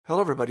Hello,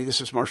 everybody. This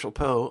is Marshall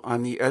Poe.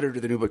 I'm the editor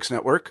of the New Books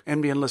Network.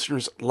 NBN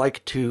listeners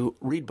like to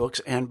read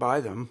books and buy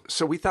them.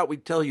 So we thought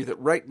we'd tell you that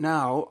right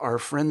now, our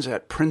friends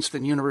at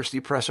Princeton University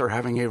Press are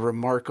having a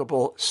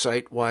remarkable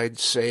site-wide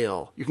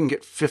sale. You can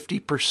get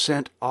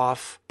 50%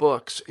 off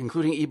books,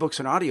 including ebooks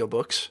and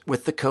audiobooks,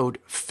 with the code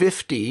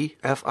 50,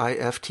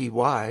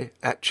 F-I-F-T-Y,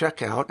 at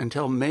checkout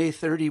until May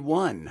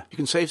 31. You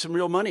can save some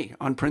real money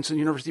on Princeton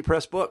University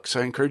Press books.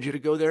 I encourage you to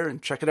go there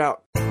and check it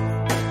out.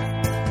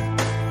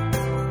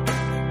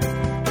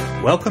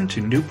 Welcome to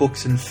New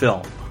Books in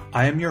Film.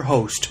 I am your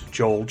host,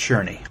 Joel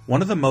Cherney.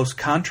 One of the most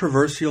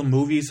controversial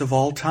movies of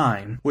all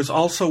time was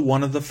also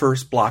one of the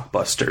first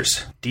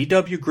blockbusters.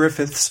 D.W.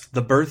 Griffith's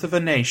The Birth of a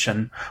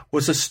Nation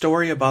was a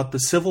story about the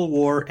Civil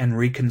War and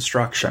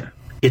Reconstruction.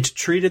 It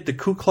treated the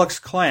Ku Klux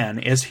Klan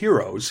as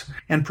heroes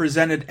and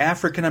presented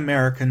African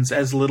Americans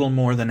as little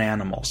more than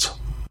animals.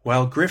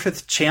 While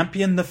Griffith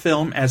championed the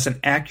film as an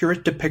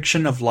accurate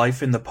depiction of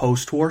life in the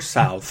post-war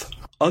South,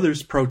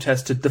 others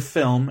protested the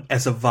film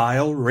as a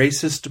vile,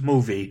 racist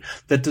movie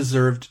that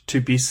deserved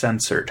to be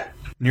censored.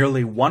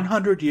 Nearly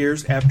 100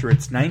 years after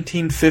its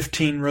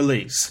 1915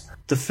 release,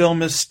 the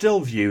film is still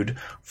viewed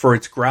for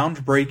its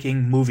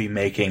groundbreaking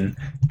movie-making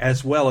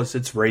as well as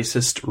its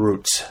racist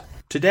roots.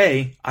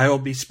 Today, I will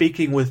be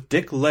speaking with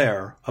Dick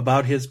Lehr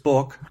about his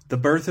book, The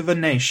Birth of a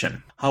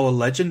Nation, How a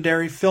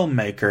Legendary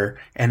Filmmaker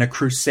and a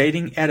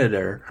Crusading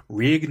Editor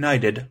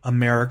Reignited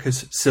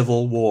America's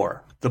Civil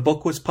War. The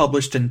book was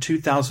published in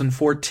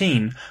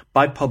 2014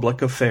 by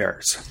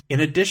PublicAffairs.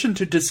 In addition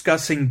to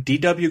discussing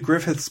D.W.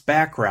 Griffith's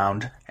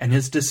background and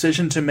his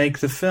decision to make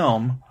the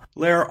film,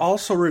 Lehr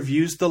also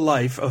reviews the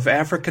life of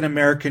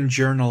African-American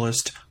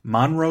journalist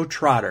Monroe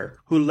Trotter,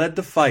 who led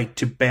the fight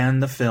to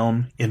ban the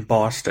film in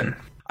Boston.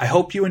 I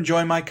hope you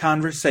enjoy my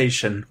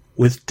conversation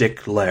with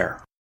Dick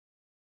Lehr.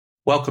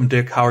 Welcome,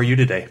 Dick. How are you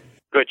today?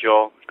 Good,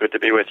 Joel. Good to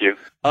be with you.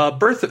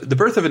 The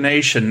Birth of a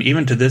Nation,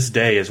 even to this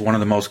day, is one of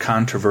the most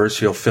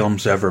controversial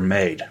films ever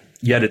made.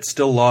 Yet it's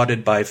still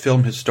lauded by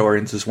film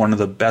historians as one of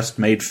the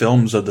best-made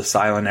films of the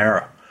silent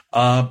era.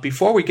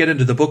 Before we get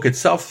into the book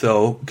itself,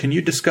 though, can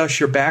you discuss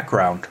your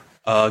background?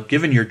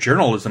 Given your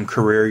journalism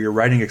career, your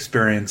writing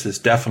experience is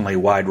definitely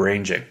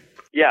wide-ranging.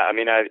 Yeah, I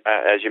mean,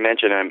 as you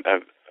mentioned, I'm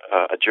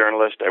a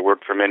journalist. I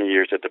worked for many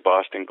years at the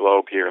Boston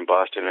Globe here in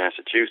Boston,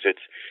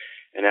 Massachusetts.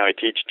 And now I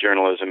teach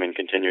journalism and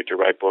continue to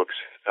write books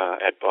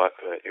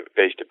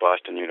based at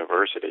Boston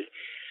University.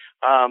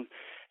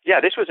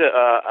 This was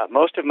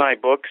most of my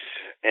books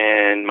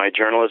and my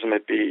journalism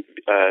at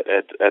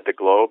the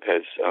Globe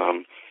has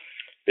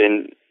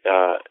been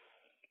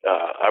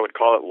I would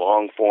call it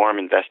long form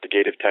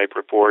investigative type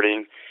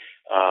reporting,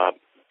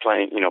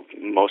 playing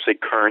mostly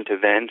current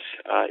events,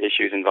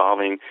 issues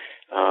involving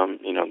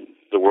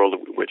the world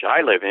which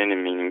I live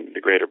in, meaning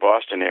the greater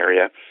Boston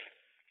area.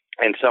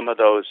 And some of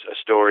those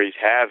stories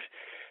have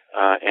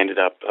ended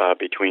up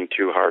between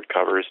two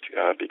hardcovers,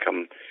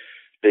 become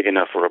big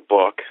enough for a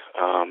book.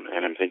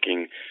 And I'm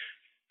thinking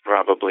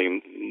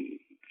probably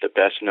the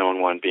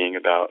best-known one being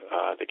about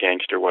the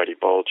gangster Whitey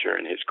Bulger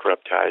and his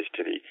corrupt ties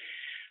to the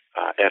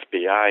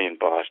FBI in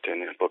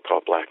Boston, a book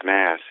called Black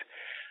Mass.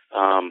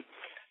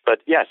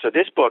 So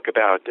this book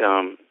about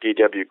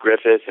D.W.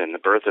 Griffith and the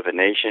birth of a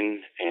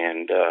nation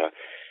and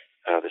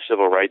the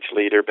civil rights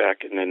leader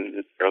back in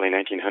the early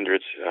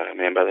 1900s, a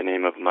man by the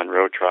name of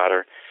Monroe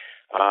Trotter.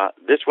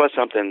 This was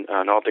an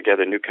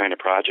altogether new kind of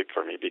project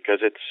for me because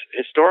it's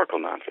historical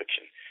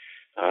nonfiction.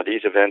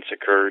 These events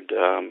occurred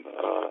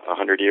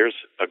 100 years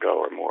ago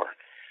or more.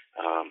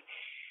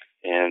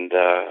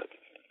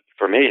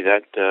 For me,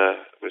 that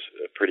was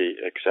a pretty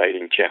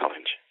exciting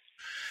challenge.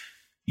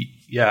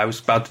 Yeah, I was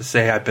about to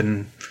say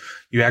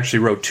you actually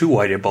wrote two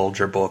Whitey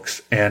Bulger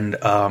books, and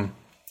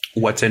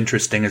what's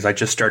interesting is I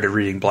just started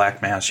reading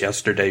Black Mass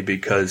yesterday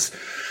because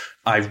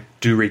I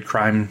do read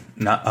crime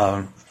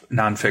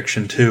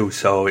nonfiction too.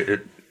 So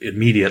it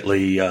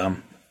immediately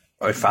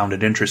I found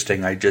it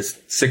interesting.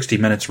 60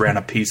 Minutes ran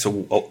a piece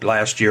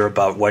last year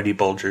about Whitey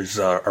Bulger's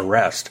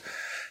arrest,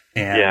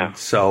 and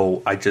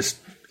so I just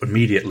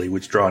immediately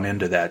was drawn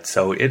into that.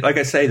 So like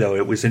I say though,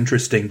 it was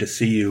interesting to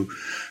see you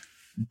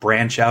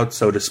branch out,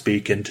 so to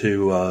speak,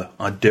 into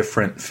a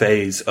different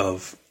phase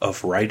of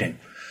writing.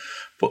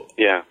 But,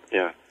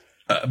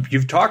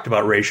 you've talked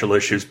about racial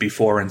issues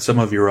before in some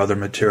of your other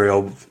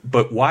material,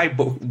 but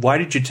why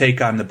did you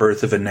take on The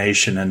Birth of a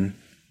Nation, and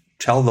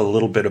tell a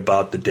little bit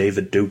about the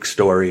David Duke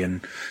story,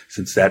 and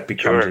since that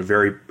becomes a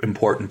very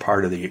important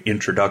part of the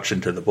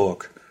introduction to the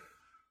book.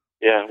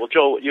 Yeah, well,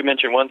 Joel, you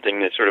mentioned one thing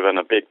that's sort of on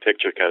a big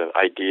picture kind of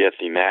idea,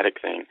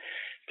 thematic thing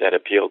that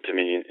appealed to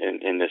me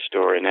in this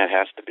story, and that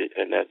has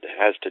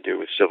to do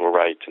with civil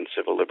rights and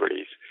civil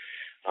liberties,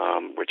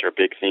 which are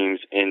big themes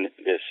in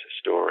this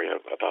story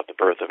about the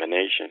birth of a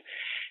nation.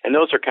 And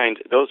those are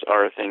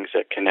things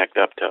that connect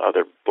up to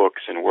other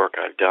books and work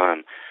I've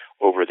done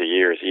over the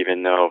years,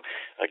 even though,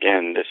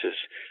 again, this is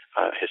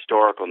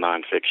historical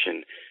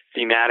nonfiction.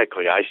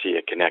 Thematically, I see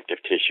a connective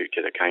tissue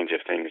to the kinds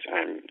of things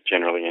I'm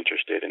generally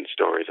interested in,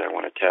 stories I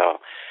want to tell.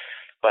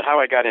 But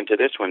how I got into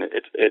this one,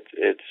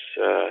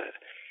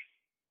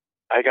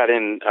 I got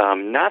in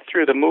not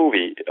through the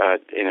movie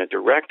in a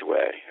direct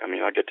way. I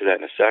mean, I'll get to that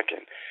in a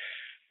second.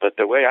 But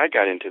the way I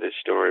got into this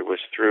story was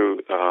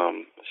through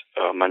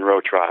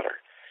Monroe Trotter.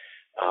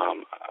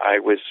 I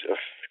was,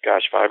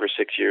 5 or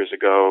 6 years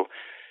ago,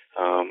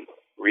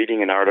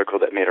 reading an article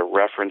that made a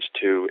reference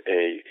to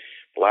a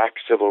black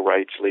civil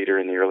rights leader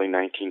in the early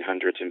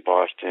 1900s in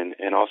Boston,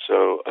 and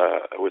also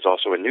was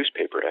also a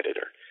newspaper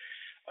editor.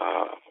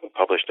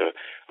 Published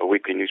a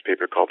weekly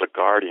newspaper called The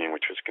Guardian,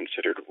 which was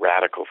considered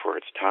radical for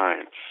its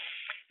time.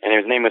 And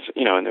his name was,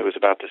 and it was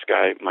about this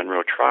guy,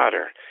 Monroe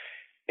Trotter.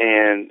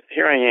 And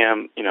here I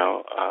am,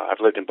 I've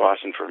lived in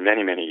Boston for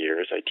many, many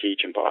years. I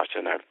teach in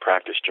Boston. I've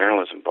practiced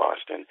journalism in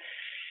Boston.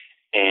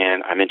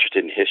 And I'm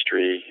interested in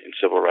history and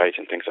civil rights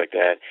and things like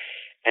that.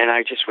 And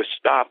I just was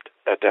stopped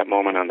at that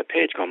moment on the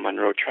page going,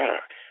 Monroe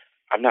Trotter,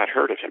 I've not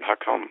heard of him. How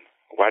come?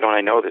 Why don't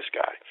I know this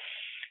guy?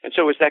 And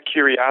so it was that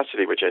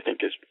curiosity, which I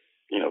think is,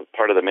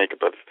 part of the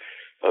makeup of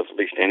at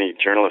least any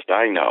journalist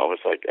I know,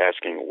 was like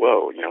asking,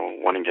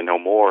 wanting to know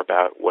more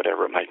about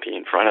whatever it might be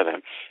in front of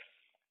them.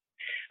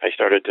 I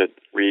started to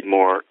read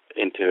more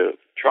into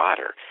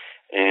Trotter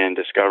and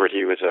discovered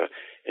he was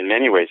in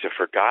many ways a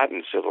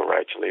forgotten civil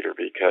rights leader,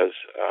 because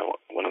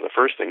one of the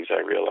first things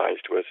I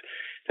realized was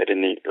that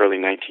in the early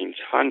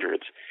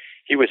 1900s,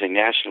 he was a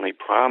nationally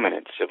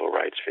prominent civil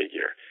rights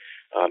figure,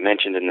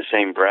 mentioned in the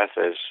same breath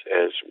as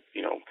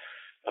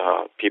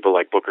people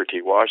like Booker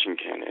T.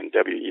 Washington and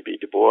W.E.B.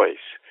 Du Bois.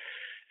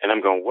 And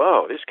I'm going,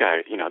 whoa, this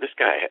guy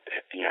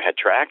had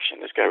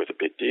traction. This guy was a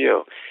big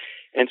deal.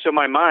 And so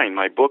my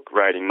book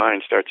writing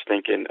mind starts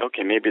thinking,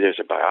 okay, maybe there's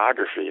a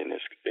biography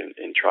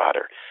in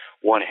Trotter.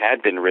 One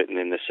had been written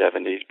in the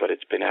 70s, but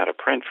it's been out of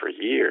print for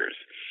years,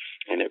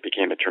 and it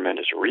became a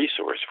tremendous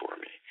resource for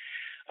me.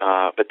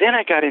 But then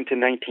I got into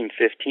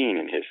 1915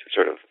 and his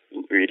sort of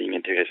reading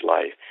into his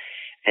life,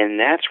 and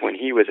that's when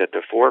he was at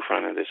the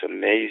forefront of this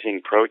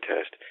amazing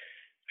protest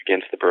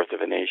against the birth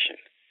of a nation.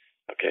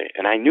 Okay,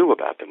 and I knew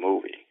about the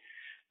movie,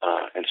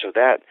 and so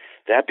that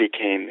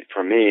became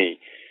for me,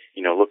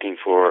 looking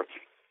for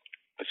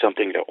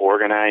something to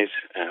organize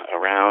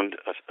around,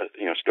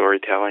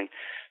 storytelling.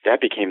 That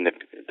became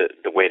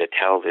the way to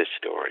tell this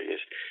story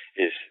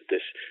is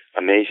this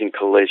amazing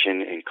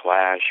collision and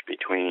clash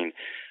between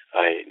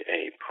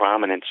a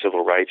prominent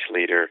civil rights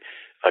leader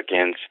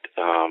against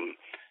a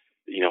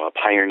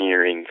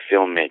pioneering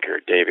filmmaker,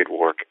 David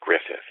Wark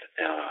Griffith.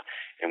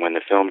 And when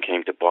the film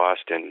came to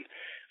Boston,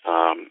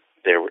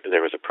 there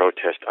was a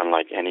protest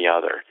unlike any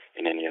other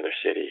in any other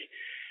city.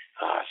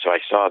 So I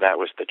saw that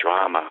was the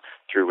drama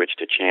through which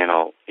to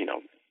channel,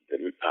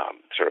 the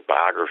sort of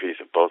biographies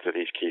of both of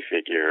these key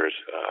figures,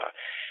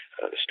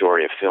 the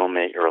story of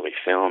early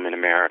film in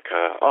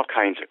America, all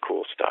kinds of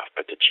cool stuff,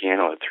 but to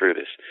channel it through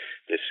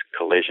this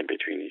collision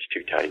between these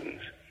two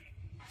titans.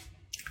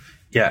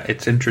 Yeah,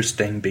 it's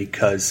interesting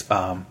because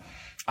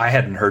I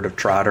hadn't heard of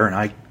Trotter, and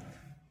I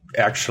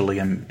actually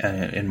am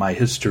in my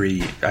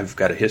history. I've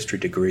got a history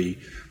degree,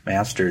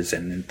 master's,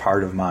 and in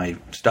part of my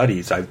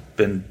studies,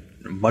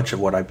 much of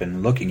what I've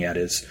been looking at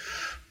is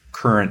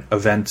current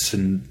events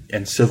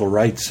and civil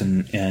rights,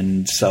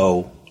 and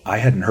so I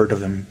hadn't heard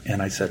of him,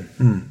 and I said,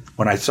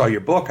 When I saw your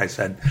book, I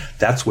said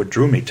that's what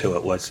drew me to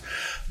it. Was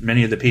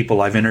many of the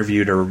people I've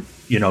interviewed are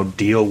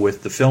deal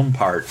with the film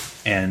part,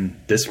 and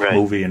this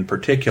movie in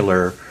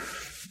particular,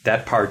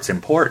 that part's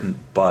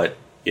important, but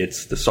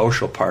it's the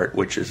social part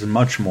which is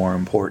much more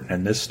important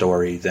in this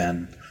story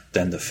than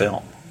the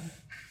film.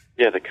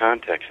 Yeah, the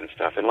context and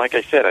stuff. And like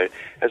I said,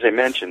 as I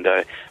mentioned,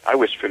 I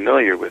was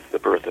familiar with The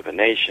Birth of a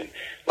Nation.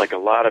 Like a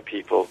lot of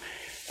people,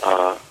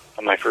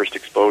 my first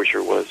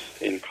exposure was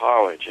in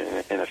college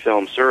in a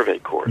film survey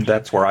course.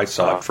 That's where I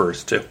saw it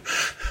first, too.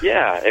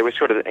 Yeah, it was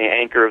sort of the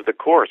anchor of the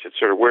course. It's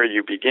sort of where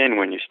you begin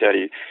when you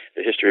study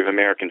the history of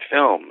American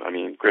film. I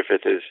mean,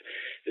 Griffith is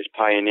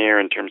pioneer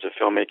in terms of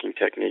filmmaking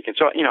technique. And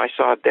so, I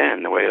saw it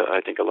then, the way I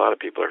think a lot of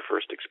people are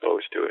first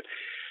exposed to it.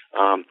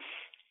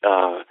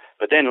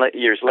 But then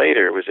years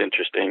later, it was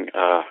interesting.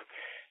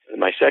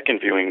 My second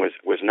viewing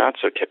was not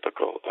so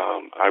typical.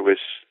 I was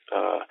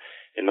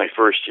in my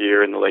first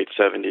year in the late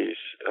 70s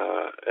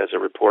as a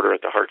reporter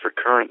at the Hartford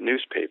Courant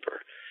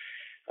newspaper.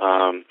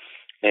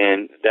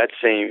 And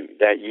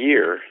that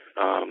year,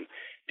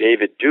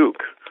 David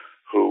Duke,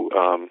 who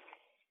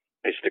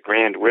is the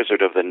Grand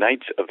Wizard of the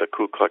Knights of the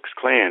Ku Klux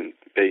Klan,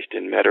 based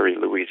in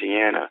Metairie,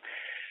 Louisiana.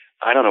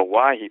 I don't know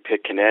why he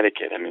picked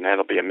Connecticut. I mean,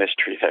 that'll be a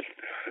mystery that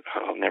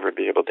I'll never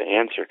be able to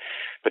answer.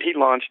 But he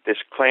launched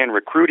this Klan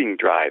recruiting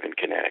drive in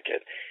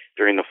Connecticut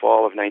during the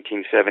fall of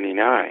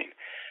 1979.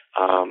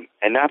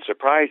 And not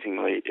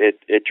surprisingly,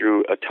 it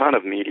drew a ton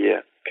of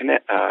media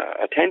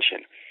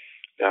attention.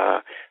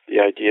 The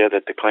idea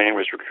that the Klan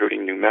was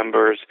recruiting new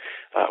members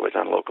was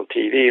on local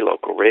TV,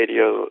 local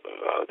radio.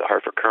 The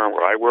Hartford Courant,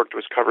 where I worked,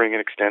 was covering it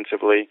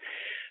extensively.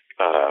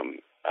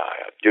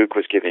 Duke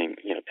was giving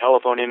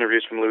telephone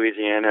interviews from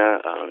Louisiana.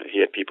 He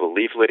had people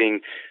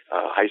leafleting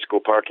high school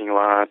parking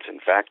lots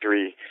and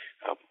factory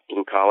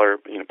blue collar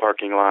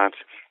parking lots.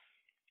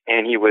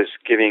 And he was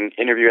giving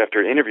interview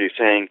after interview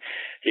saying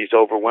he's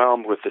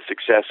overwhelmed with the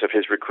success of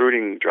his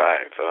recruiting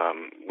drive.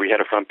 We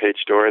had a front page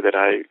story that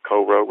I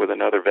co-wrote with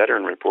another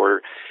veteran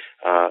reporter,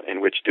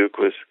 in which Duke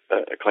was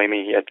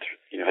claiming he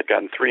had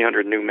gotten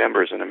 300 new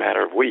members in a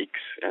matter of weeks,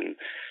 and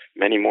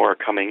many more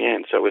coming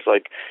in. So it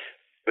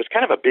was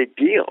kind of a big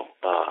deal.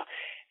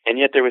 And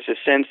yet there was a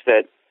sense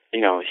that,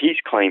 he's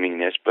claiming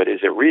this, but is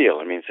it real?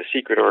 I mean, it's a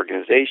secret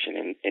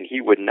organization, and he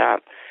would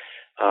not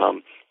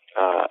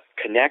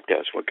connect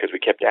us, because we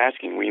kept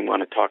asking, we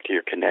want to talk to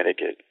your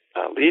Connecticut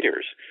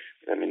leaders.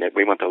 I mean,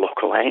 we want the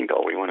local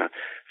angle. We want to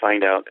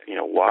find out,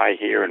 why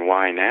here and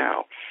why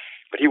now.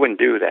 But he wouldn't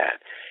do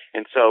that.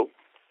 And so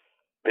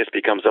this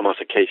becomes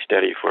almost a case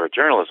study for a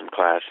journalism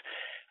class.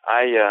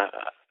 I,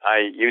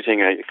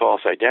 using a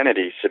false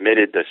identity,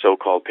 submitted the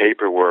so-called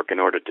paperwork in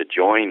order to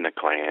join the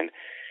Klan.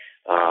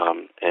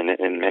 And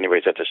in many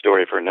ways, that's a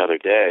story for another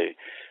day.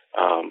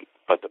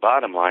 But the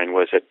bottom line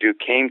was that Duke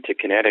came to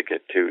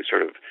Connecticut to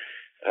sort of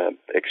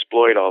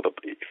exploit all the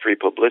free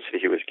publicity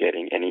he was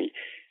getting. And he,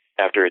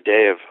 after a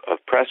day of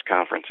press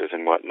conferences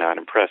and whatnot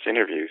and press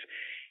interviews,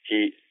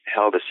 he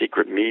held a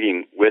secret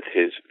meeting with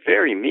his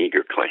very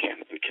meager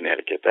Klan in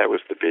Connecticut. That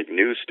was the big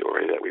news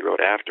story that we wrote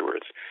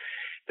afterwards,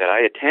 that I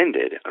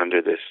attended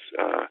under this,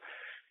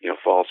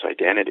 false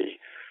identity.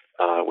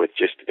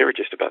 There were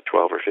just about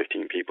 12 or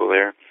 15 people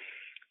there.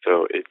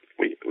 So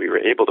we were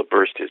able to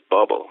burst his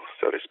bubble,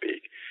 so to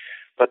speak.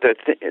 But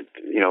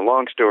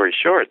long story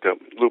short, the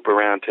loop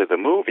around to the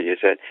movie is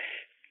that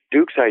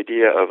Duke's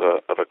idea of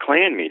a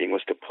Klan meeting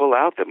was to pull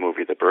out the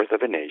movie The Birth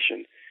of a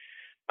Nation.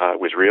 It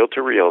was reel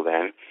to reel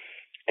then,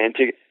 and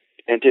to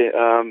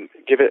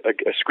give it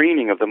a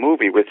screening of the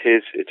movie with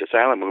it's a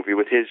silent movie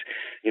with his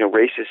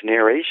racist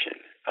narration.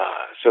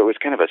 So it was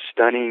kind of a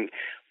stunning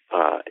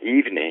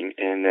evening,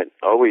 and that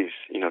always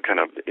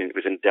it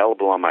was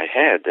indelible on my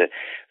head.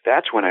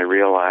 That's when I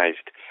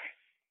realized,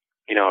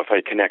 if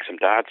I connect some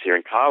dots here,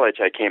 in college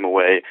I came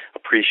away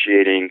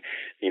appreciating,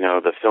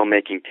 the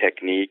filmmaking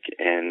technique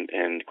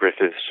and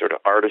Griffith's sort of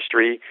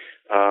artistry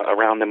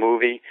around the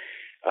movie.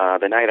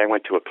 The night I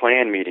went to a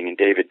Klan meeting and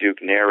David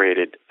Duke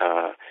narrated,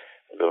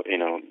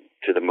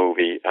 to the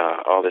movie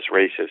all this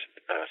racist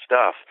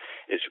stuff,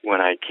 is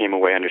when I came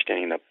away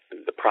understanding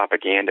the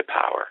propaganda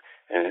power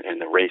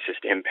and the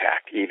racist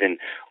impact, even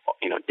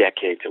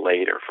decades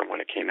later from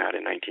when it came out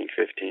in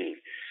 1915.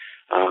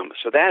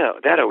 So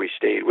that always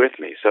stayed with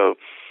me. So,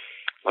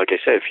 like I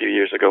said, a few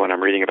years ago when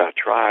I'm reading about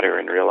Trotter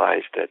and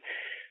realized that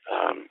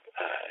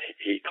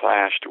he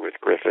clashed with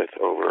Griffith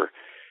over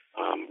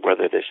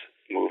whether this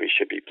movie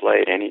should be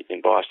played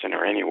in Boston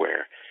or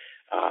anywhere,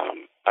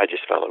 I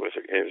just felt it was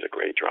a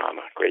great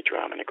drama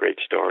and a great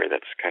story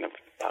that's kind of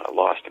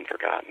lost and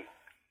forgotten.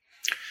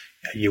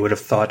 You would have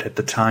thought at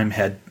the time,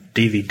 had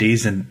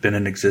DVDs been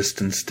in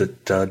existence,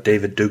 that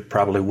David Duke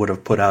probably would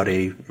have put out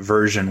a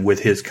version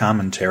with his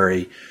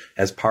commentary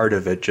as part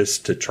of it,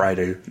 just to try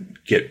to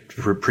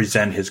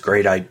present his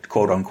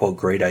quote-unquote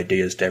great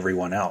ideas to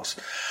everyone else.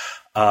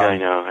 I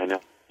know.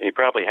 He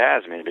probably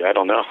has, maybe. I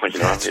don't know.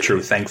 That's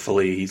true.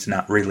 Thankfully, he's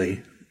not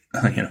really,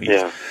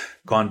 he's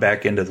gone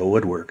back into the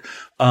woodwork.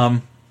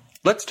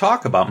 Let's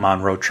talk about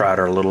Monroe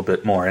Trotter a little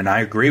bit more. And I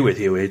agree with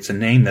you. It's a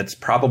name that's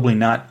probably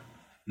not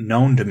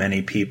known to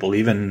many people,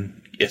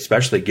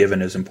 especially given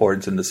his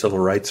importance in the civil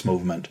rights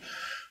movement.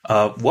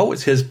 What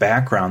was his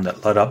background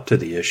that led up to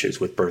the issues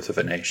with Birth of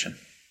a Nation?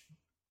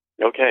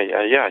 Okay,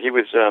 he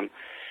was.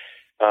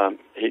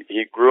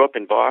 He grew up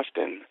in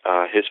Boston.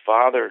 His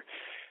father,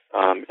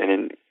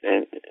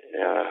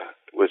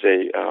 was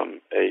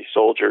a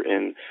soldier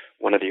in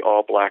one of the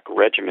all-black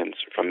regiments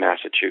from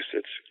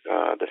Massachusetts,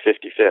 the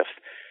 55th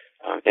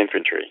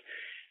Infantry.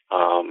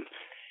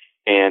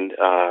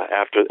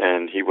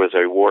 And he was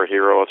a war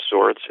hero of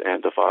sorts,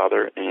 and the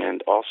father,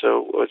 and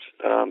also was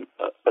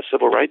a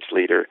civil rights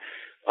leader,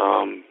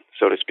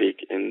 so to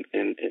speak, in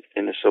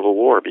the Civil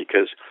War,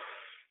 because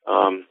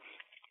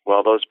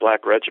while those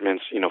black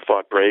regiments,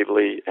 fought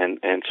bravely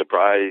and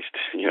surprised,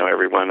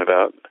 everyone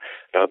about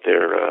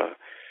their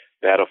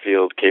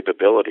battlefield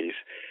capabilities,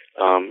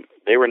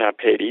 they were not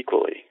paid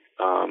equally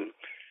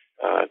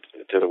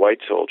to the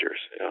white soldiers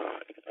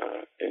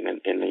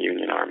in the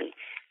Union Army.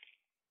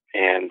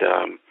 And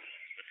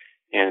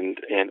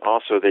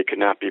also they could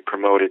not be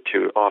promoted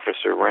to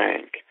officer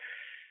rank.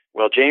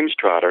 Well, James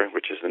Trotter,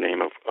 which is the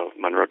name of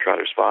Monroe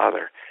Trotter's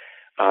father,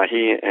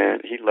 he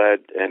led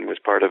and was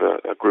part of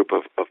a group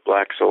of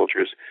black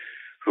soldiers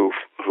who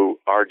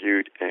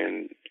argued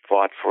and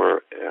fought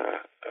for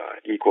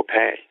equal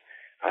pay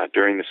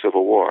during the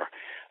Civil War,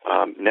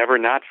 never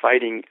not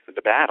fighting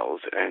the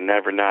battles and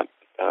never not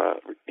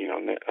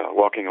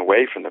walking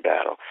away from the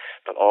battle,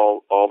 but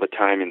all the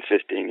time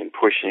insisting and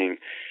pushing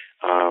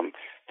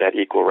that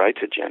equal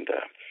rights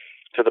agenda,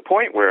 to the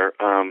point where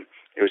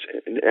it was.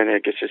 And I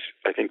guess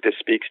I think this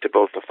speaks to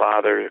both the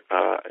father,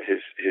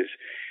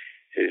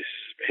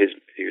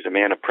 he was a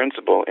man of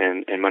principle,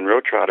 and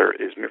Monroe Trotter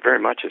is very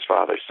much his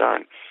father's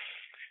son,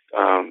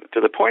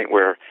 to the point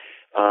where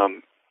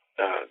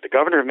the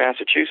governor of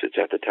Massachusetts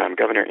at the time,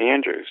 Governor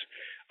Andrews,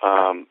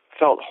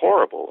 felt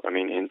horrible, I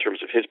mean, in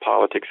terms of his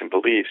politics and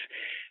beliefs,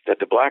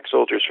 that the black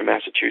soldiers from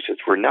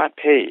Massachusetts were not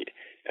paid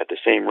at the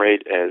same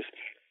rate as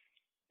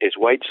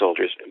white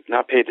soldiers,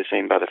 not paid the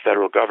same by the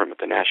federal government,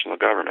 the national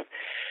government.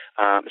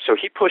 So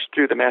he pushed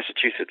through the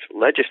Massachusetts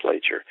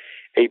legislature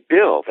a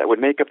bill that would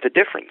make up the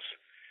difference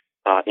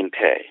in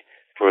pay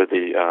for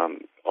the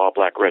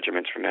all-black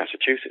regiments from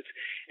Massachusetts.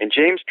 And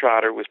James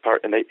Trotter was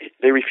part, and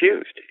they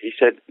refused. He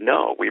said,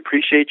 "No, we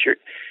appreciate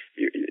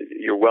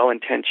your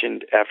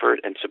well-intentioned effort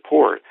and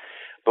support,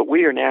 but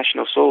we are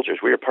national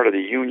soldiers. We are part of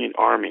the Union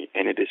Army,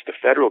 and it is the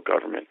federal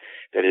government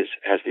that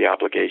has the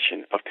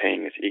obligation of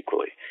paying us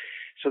equally."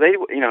 So I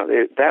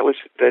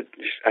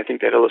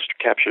think that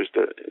captures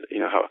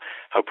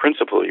how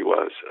principled he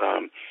was.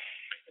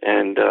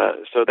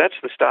 So that's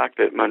the stock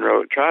that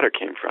Monroe Trotter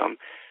came from.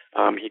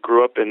 He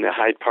grew up in the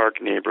Hyde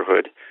Park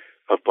neighborhood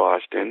of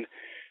Boston,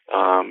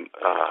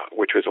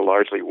 which was a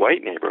largely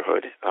white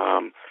neighborhood.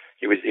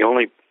 He was the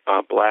only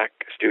black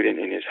student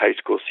in his high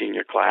school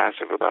senior class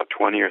of about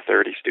 20 or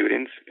 30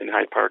 students in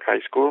Hyde Park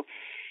High School,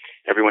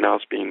 everyone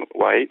else being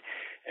white,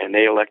 and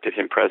they elected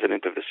him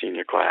president of the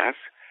senior class.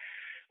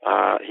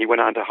 He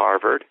went on to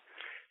Harvard.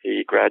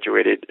 He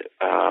graduated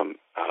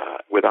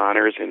with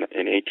honors in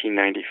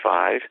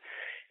 1895,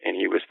 and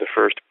he was the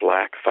first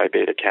black Phi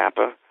Beta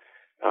Kappa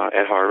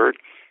at Harvard.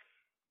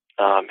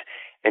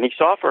 And he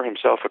saw for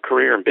himself a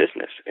career in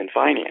business, in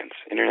finance,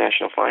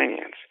 international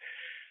finance.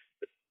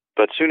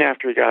 But soon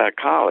after he got out of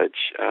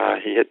college,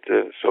 he hit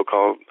the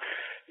so-called,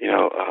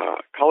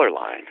 color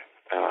line.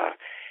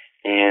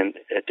 And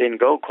it didn't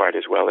go quite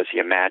as well as he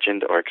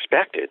imagined or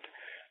expected,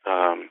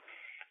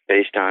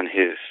 based on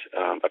his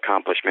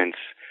accomplishments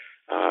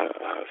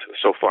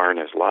so far in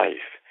his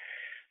life.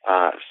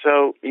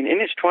 So in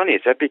his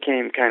 20s, that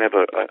became kind of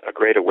a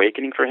great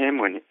awakening for him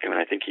when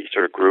I think he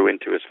sort of grew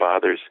into his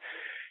father's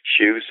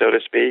shoes, so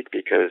to speak,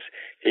 because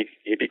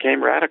he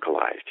became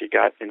radicalized. He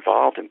got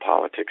involved in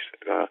politics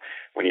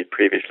when he'd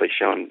previously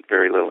shown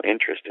very little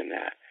interest in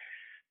that.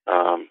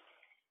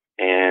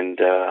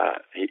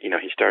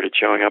 He started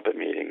showing up at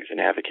meetings and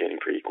advocating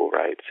for equal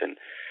rights, and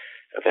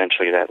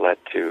eventually that led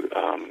to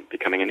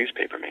becoming a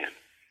newspaper man.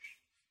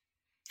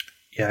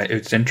 Yeah,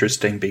 it's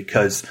interesting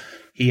because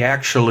he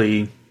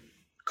actually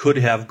could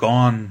have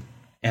gone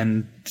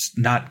and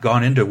not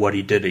gone into what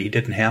he did. He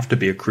didn't have to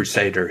be a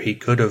crusader. He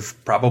could have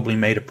probably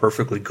made a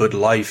perfectly good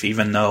life,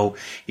 even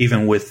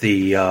with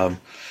the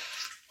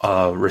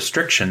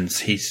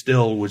restrictions, he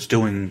still was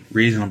doing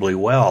reasonably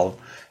well,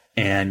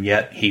 and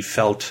yet he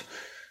felt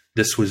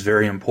this was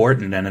very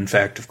important. And in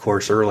fact, of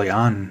course, early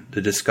on,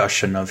 the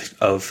discussion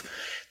of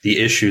the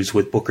issues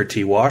with Booker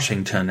T.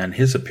 Washington and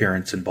his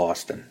appearance in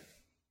Boston.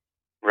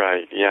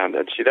 Right. Yeah.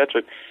 That's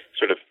what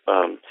sort of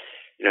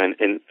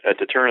at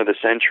the turn of the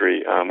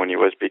century, when he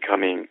was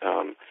becoming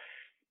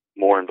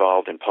more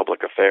involved in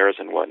public affairs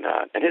and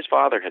whatnot, and his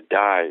father had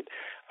died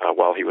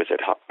while he was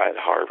at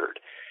Harvard.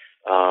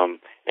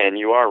 And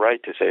you are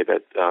right to say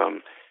that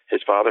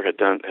his father had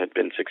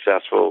been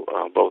successful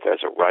both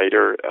as a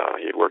writer.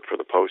 He had worked for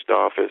the post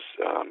office.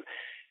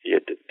 He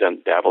had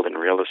dabbled in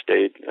real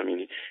estate. I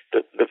mean,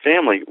 the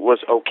family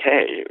was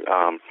okay.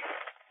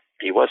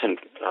 He wasn't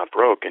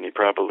broke, and he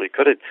probably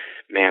could have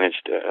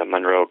managed.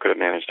 Monroe could have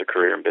managed a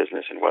career in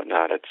business and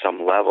whatnot at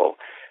some level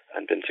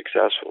and been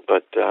successful.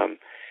 But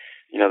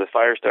the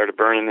fire started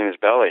burning in his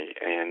belly,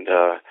 and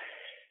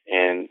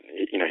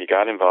he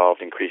got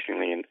involved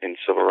increasingly in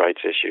civil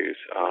rights issues,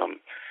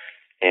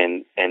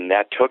 and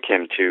that took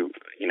him to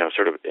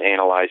sort of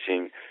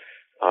analyzing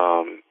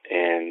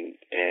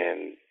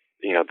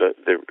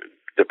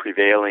the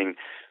prevailing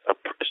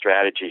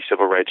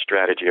civil rights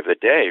strategy of the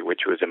day,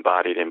 which was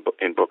embodied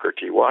in Booker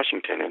T.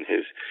 Washington and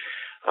his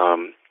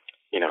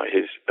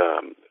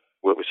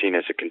what was seen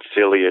as a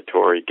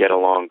conciliatory, get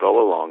along, go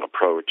along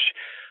approach,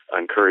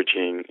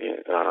 encouraging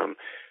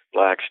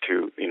blacks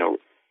to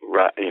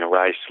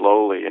rise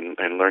slowly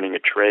and learning a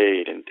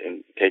trade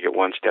and take it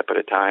one step at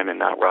a time and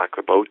not rock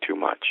the boat too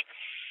much.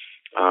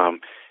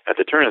 At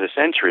the turn of the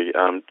century,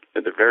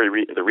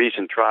 the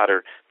reason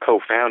Trotter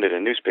co-founded a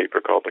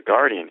newspaper called The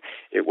Guardian,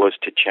 it was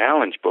to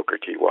challenge Booker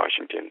T.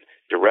 Washington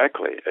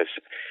directly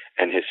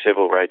and his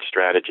civil rights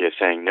strategy as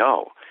saying,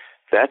 no,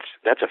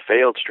 that's a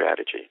failed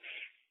strategy.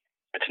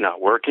 It's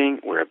not working.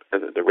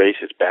 The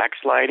race is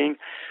backsliding.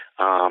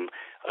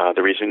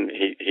 The reason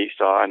he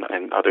saw,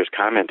 and others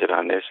commented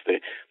on this,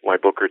 why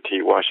Booker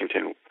T.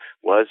 Washington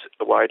was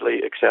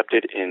widely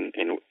accepted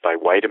by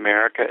white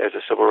America as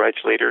a civil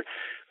rights leader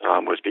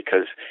was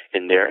because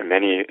in the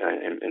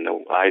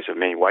eyes of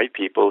many white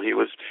people,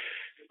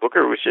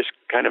 Booker was just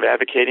kind of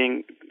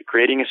advocating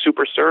creating a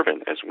super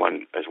servant, as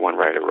one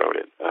writer wrote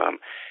it,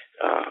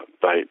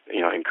 by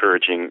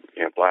encouraging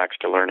blacks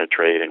to learn a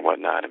trade and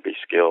whatnot and be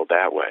skilled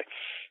that way.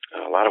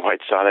 A lot of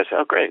whites saw this.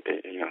 Oh, great!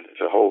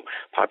 There's a whole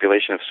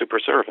population of super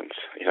servants.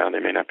 They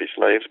may not be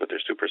slaves, but they're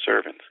super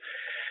servants.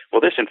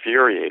 Well, this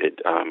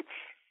infuriated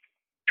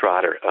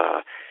Trotter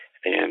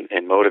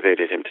and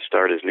motivated him to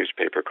start his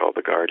newspaper called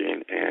The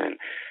Guardian and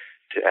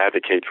to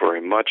advocate for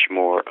a much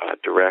more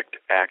direct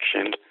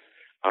action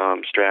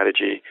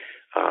strategy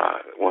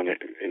one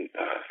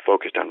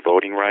focused on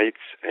voting rights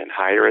and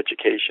higher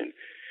education,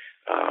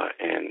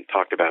 and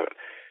talked about,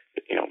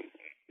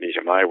 these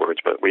are my words,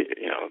 but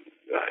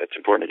it's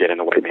important to get in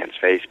the white man's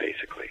face,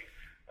 basically,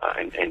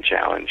 and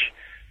challenge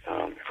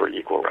for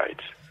equal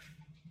rights.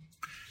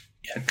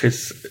 Yeah,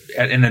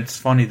 and it's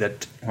funny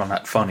that, well,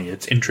 not funny,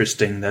 it's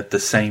interesting that the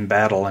same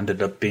battle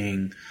ended up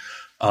being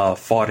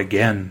fought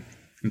again.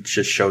 It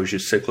just shows you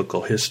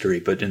cyclical history.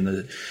 But in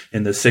the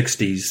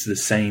 60s, the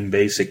same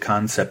basic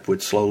concept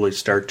would slowly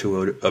start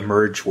to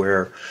emerge,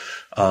 where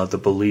the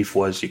belief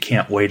was you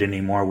can't wait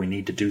anymore, we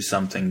need to do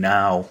something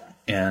now.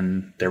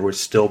 And there was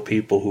still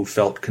people who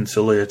felt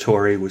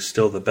conciliatory was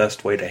still the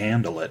best way to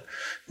handle it,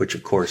 which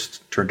of course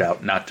turned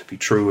out not to be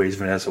true,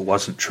 even as it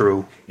wasn't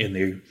true in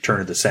the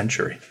turn of the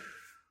century.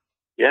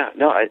 Yeah,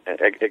 no,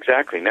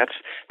 exactly. And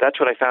that's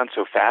what I found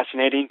so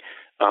fascinating.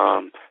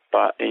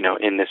 But,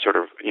 in this sort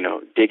of,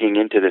 digging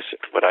into this,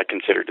 what I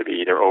consider to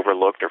be either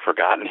overlooked or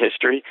forgotten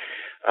history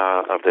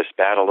of this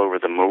battle over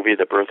the movie,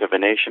 The Birth of a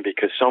Nation,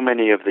 because so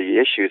many of the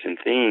issues and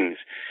themes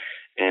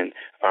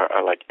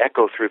are like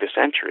echo through the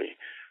century,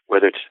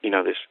 whether it's,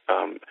 this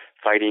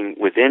fighting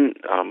within,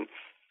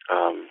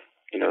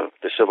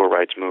 the civil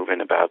rights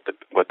movement about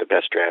what the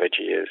best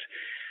strategy is.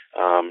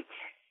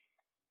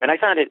 And I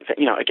found it,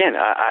 again,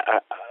 I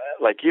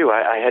like you,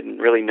 I hadn't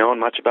really known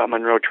much about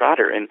Monroe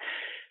Trotter.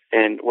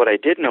 And what I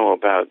did know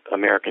about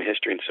American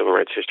history and civil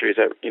rights history is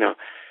that,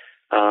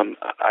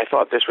 I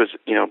thought this was,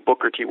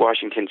 Booker T.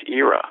 Washington's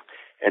era,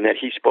 and that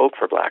he spoke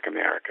for Black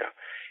America.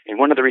 And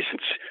one of the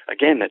reasons,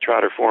 again, that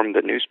Trotter formed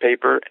the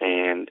newspaper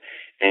and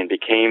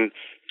became,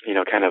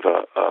 kind of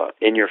a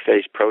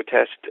in-your-face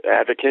protest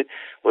advocate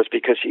was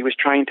because he was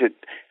trying to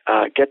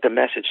get the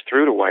message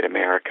through to white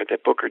America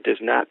that Booker does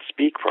not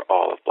speak for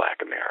all of Black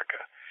America.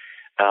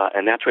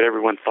 And that's what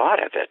everyone thought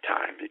at that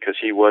time, because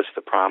he was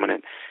the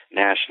prominent,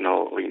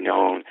 nationally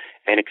known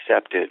and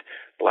accepted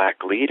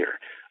Black leader.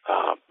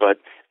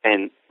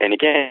 And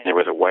again, there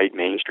was a white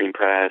mainstream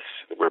press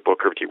where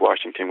Booker T.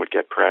 Washington would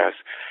get press.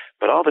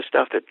 But all the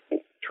stuff that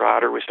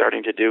Trotter was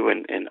starting to do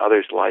and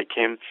others like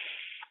him,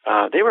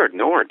 they were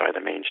ignored by the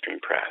mainstream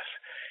press.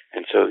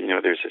 And so,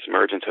 there's this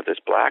emergence of this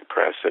Black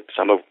press that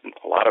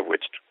a lot of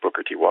which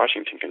Booker T.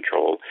 Washington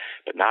controlled,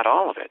 but not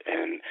all of it.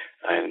 And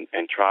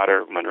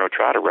Monroe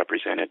Trotter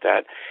represented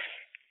that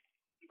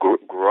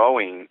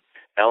growing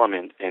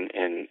element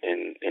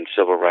in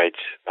civil rights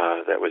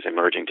that was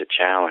emerging to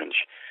challenge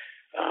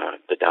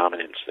the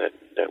dominance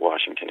that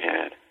Washington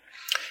had.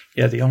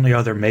 Yeah, the only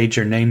other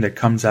major name that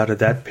comes out of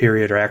that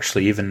period, or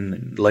actually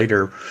even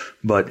later,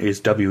 but is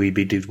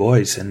W.E.B. Du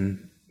Bois,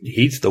 and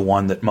he's the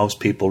one that most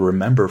people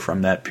remember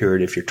from that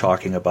period if you're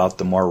talking about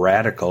the more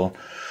radical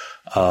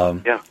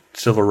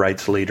civil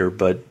rights leader.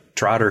 But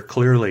Trotter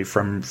clearly,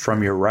 from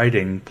your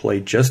writing,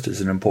 played just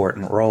as an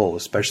important role,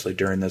 especially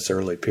during this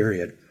early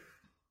period.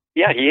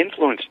 Yeah, he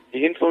influenced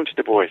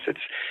Du Bois. It's,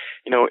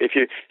 if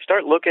you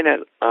start looking at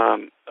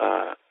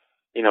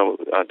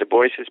Du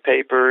Bois's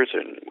papers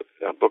and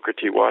Booker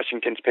T.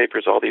 Washington's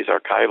papers, all these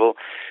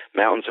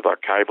mountains of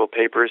archival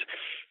papers.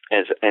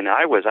 And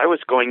I was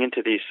going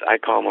into these, I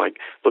call them like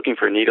looking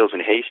for needles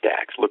in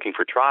haystacks, looking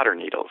for Trotter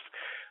needles,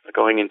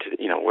 going into,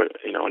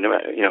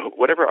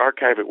 whatever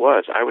archive it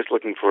was, I was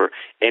looking for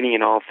any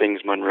and all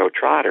things Monroe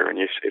Trotter. And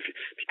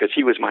because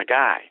he was my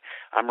guy,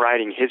 I'm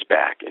riding his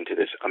back into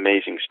this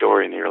amazing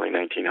story in the early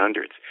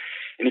 1900s.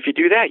 And if you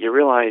do that, you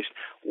realize,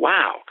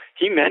 wow,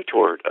 he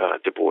mentored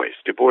Du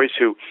Bois,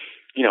 who,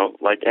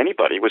 like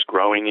anybody, was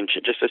growing, and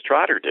just as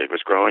Trotter did,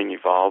 was growing,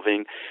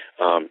 evolving.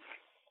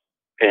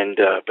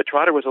 But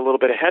Trotter was a little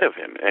bit ahead of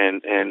him,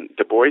 and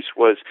Du Bois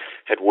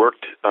had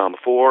worked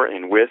for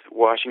and with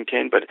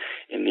Washington, but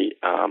in the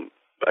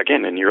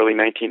early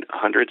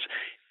 1900s,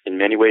 in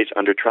many ways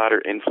under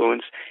Trotter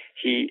influence,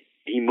 he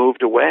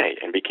moved away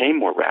and became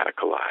more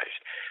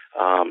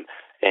radicalized.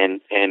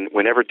 And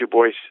whenever Du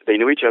Bois, they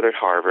knew each other at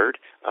Harvard.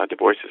 Du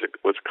Bois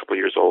was a couple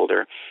years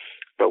older.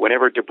 But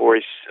whenever Du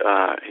Bois,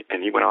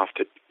 and he went off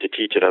to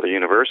teach at other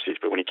universities,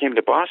 but when he came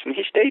to Boston,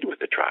 he stayed with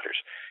the Trotters.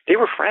 They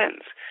were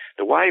friends.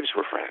 The wives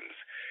were friends.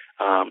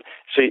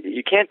 So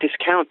you can't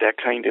discount that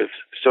kind of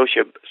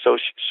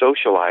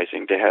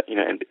socializing to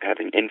and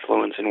having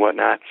influence and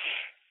whatnot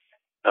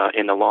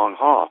in the long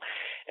haul.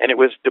 And it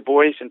was Du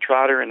Bois and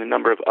Trotter and a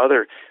number of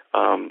other,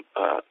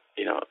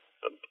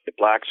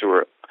 blacks who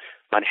were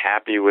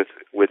unhappy with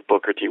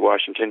Booker T.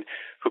 Washington,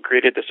 who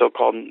created the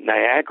so-called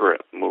Niagara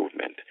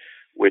movement,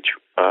 which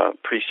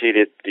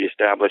preceded the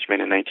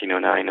establishment in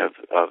 1909 of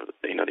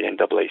the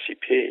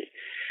NAACP.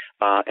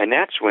 And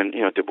that's when,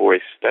 Du Bois,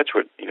 that's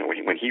what,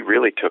 when he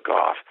really took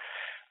off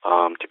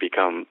to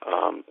become,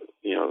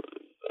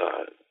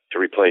 to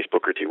replace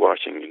Booker T.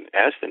 Washington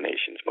as the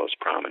nation's most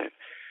prominent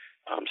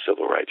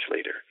civil rights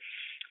leader.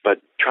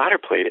 But Trotter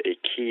played a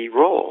key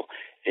role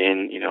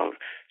in,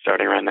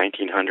 starting around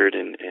 1900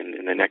 and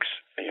in the next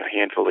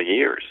handful of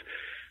years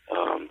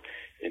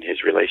in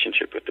his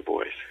relationship with Du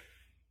Bois.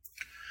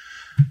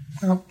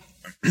 Well,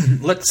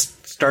 let's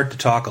start to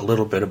talk a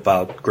little bit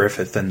about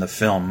Griffith and the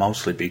film,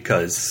 mostly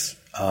because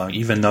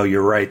Even though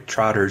you're right,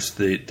 Trotter's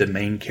the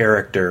main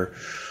character.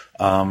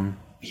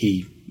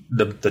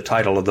 The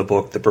title of the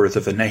book, The Birth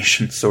of a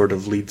Nation, sort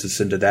of leads us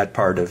into that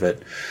part of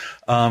it.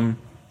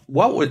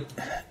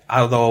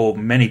 Although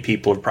many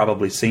people have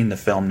probably seen the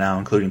film now,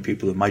 including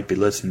people who might be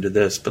listening to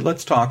this, but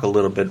let's talk a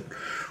little bit.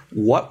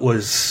 What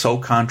was so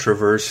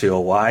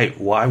controversial?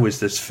 Why was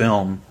this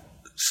film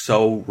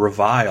so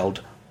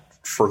reviled,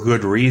 for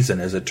good reason,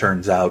 as it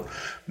turns out,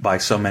 by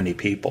so many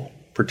people,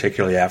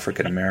 particularly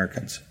African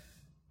Americans?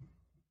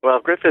 Well,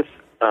 Griffith,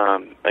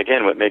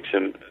 again, what makes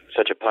him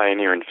such a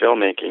pioneer in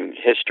filmmaking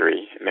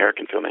history,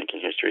 American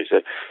filmmaking history, is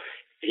that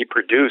he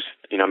produced,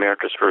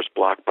 America's first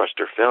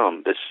blockbuster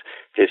film.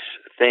 This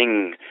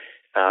thing,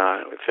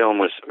 film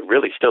was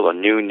really still a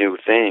new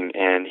thing,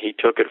 and he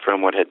took it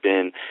from what had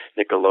been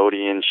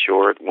Nickelodeon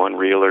short,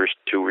 one-reelers,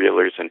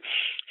 two-reelers, and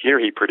here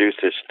he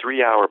produced this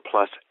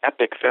 3-hour-plus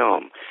epic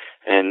film,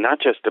 and not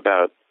just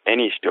about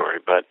any story,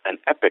 but an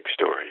epic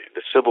story,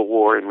 the Civil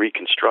War and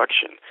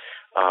Reconstruction.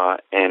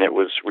 And it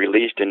was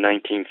released in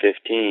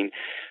 1915,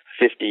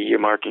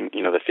 marking,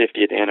 the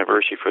 50th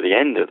anniversary for the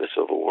end of the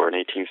Civil War in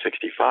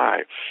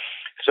 1865.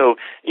 So,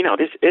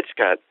 it's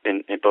got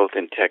in both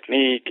in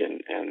technique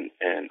and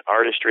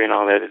artistry and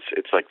all that.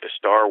 It's like the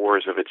Star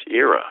Wars of its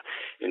era.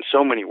 In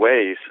so many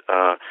ways,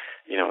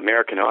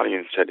 American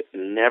audience had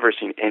never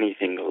seen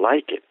anything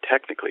like it,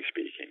 technically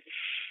speaking.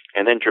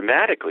 And then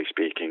dramatically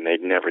speaking,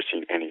 they'd never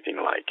seen anything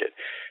like it.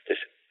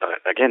 This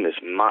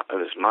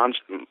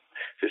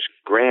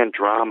grand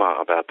drama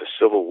about the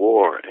Civil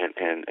War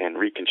and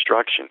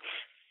Reconstruction.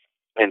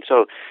 And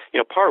so,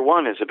 part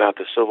one is about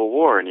the Civil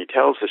War, and he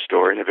tells the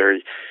story in a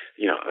very,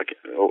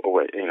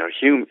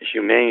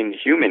 humane,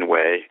 human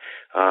way,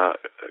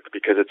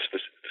 because it's the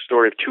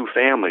story of two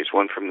families,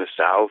 one from the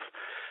South,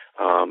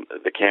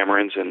 the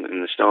Camerons, and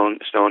the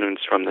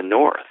Stonehams from the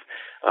North.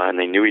 And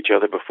they knew each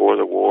other before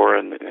the war,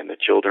 and the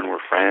children were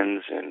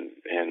friends, and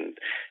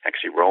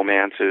actually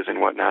romances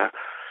and whatnot.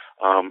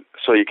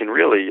 So you can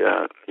really,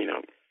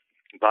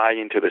 buy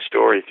into the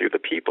story through the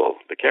people,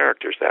 the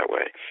characters that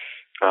way.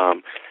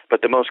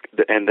 But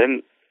and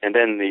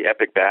then the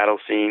epic battle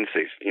scenes,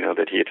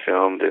 that he had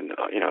filmed, and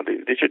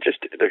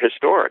they're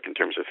historic in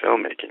terms of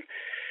filmmaking.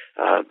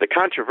 The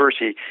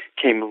controversy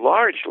came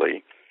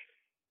largely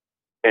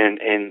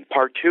in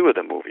part two of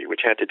the movie,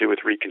 which had to do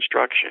with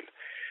Reconstruction.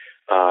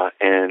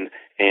 And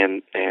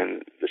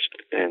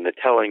the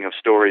telling of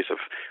stories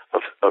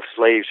of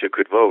slaves who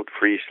could vote,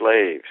 free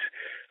slaves,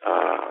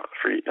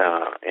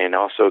 and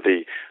also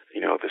the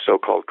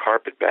so-called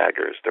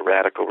carpetbaggers, the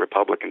radical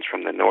Republicans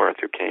from the North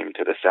who came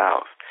to the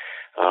South.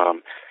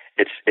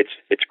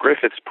 It's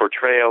Griffith's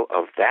portrayal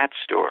of that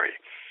story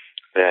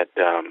that,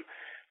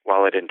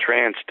 while it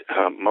entranced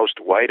most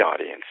white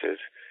audiences,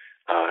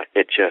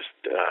 it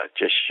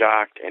just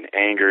shocked and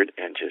angered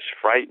and just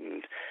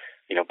frightened,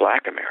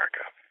 Black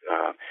America.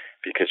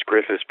 Because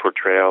Griffith's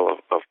portrayal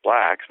of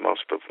blacks,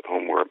 most of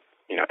whom were,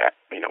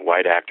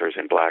 white actors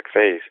in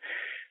blackface,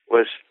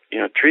 was,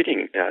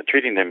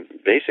 treating them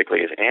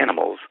basically as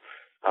animals,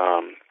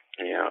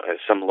 as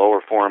some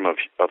lower form of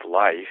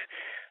life,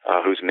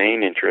 whose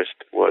main interest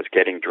was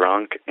getting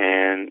drunk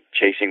and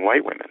chasing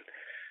white women.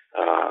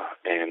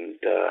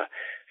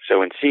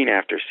 So in scene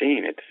after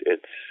scene,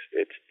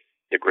 it's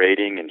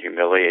degrading and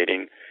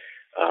humiliating.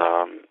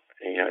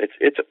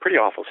 It's a pretty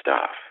awful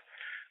stuff.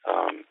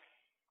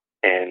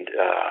 And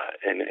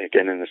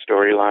again, in the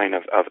storyline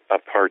of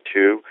part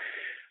two,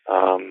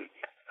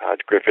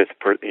 Griffith,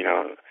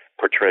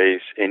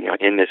 portrays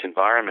in this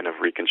environment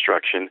of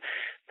Reconstruction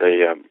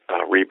the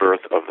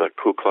rebirth of the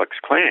Ku Klux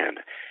Klan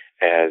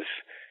as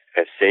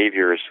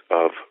saviors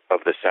of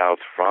the South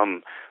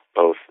from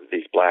both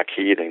these black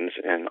heathens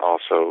and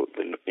also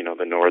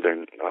the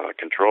Northern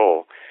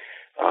control.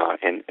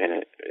 And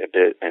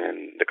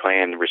the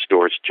Klan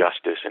restores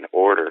justice and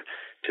order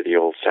to the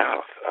Old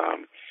South.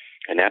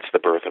 And that's the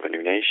birth of a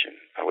new nation.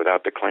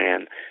 Without the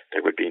Klan,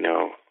 there would be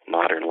no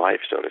modern life,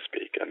 so to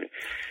speak. I mean,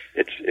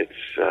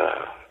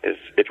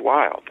 it's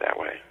wild that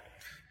way.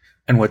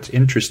 And what's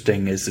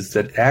interesting is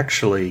that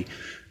actually,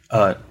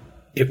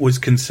 it was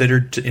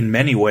considered in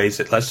many ways,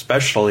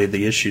 especially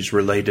the issues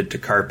related to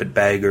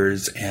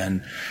carpetbaggers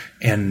and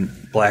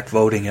black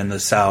voting in the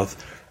South.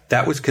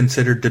 That was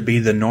considered to be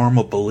the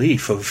normal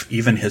belief of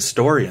even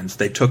historians.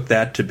 They took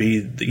that to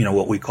be,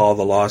 what we call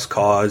the lost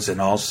cause, and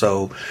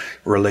also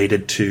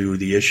related to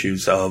the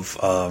issues of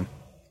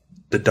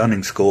the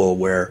Dunning School,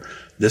 where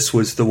this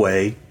was the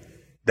way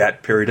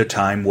that period of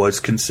time was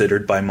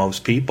considered by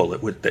most people.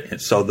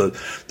 So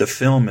the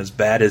film, as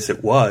bad as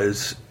it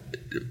was,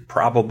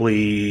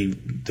 probably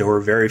there were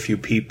very few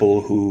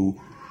people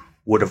who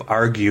would have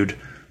argued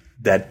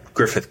that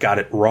Griffith got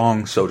it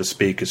wrong, so to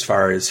speak, as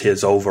far as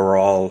his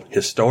overall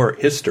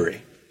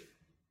history.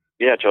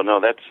 Yeah, Joe. No,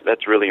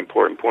 that's really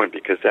important point,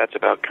 because that's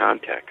about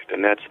context,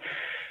 and that's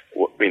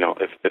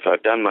if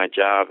I've done my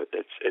job,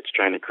 it's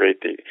trying to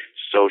create the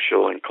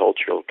social and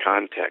cultural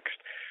context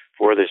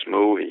for this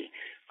movie,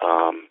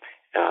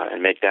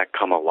 and make that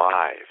come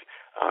alive.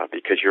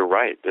 Because you're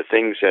right, the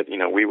things that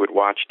we would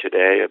watch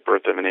today at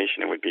Birth of a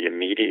Nation, it would be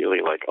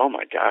immediately like, oh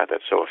my God,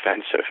 that's so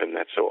offensive and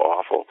that's so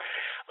awful.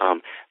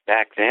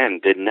 Back then,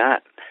 did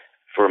not,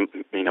 for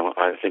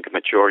I think a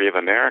majority of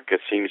America,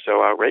 seem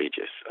so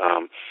outrageous,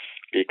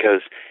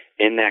 because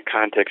in that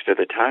context of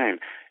the time,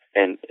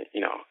 and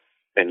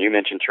you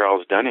mentioned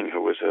Charles Dunning,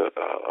 who was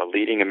a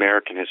leading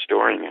American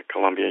historian at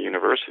Columbia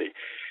University.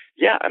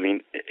 Yeah, I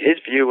mean, his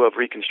view of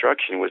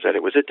Reconstruction was that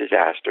it was a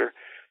disaster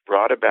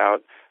brought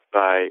about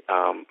by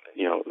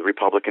the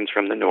Republicans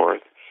from the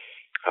North,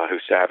 who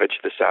savaged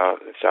the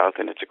South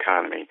and its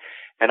economy,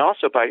 and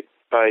also by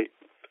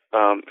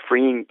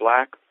freeing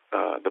the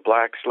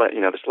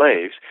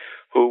slaves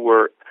who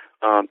were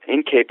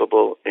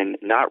incapable and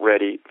not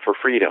ready for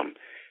freedom,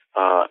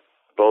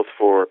 both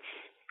for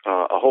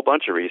a whole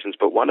bunch of reasons,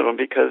 but one of them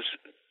because,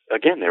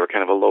 again, they were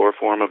kind of a lower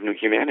form of new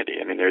humanity.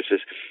 I mean, there's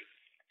this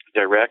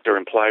direct or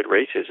implied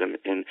racism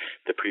in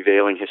the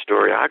prevailing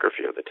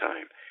historiography of the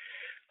time.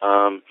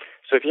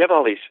 So if you have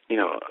all these,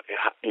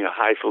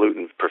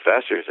 highfalutin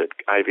professors at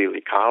Ivy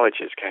League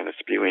colleges kind of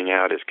spewing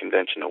out as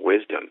conventional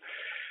wisdom,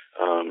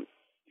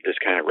 this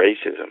kind of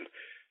racism,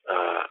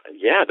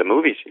 the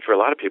movies for a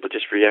lot of people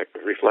just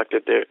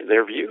reflected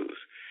their views,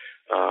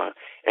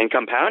 and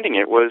compounding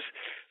it was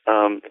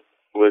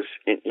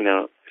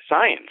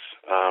science.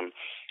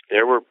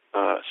 There were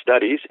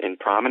studies in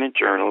prominent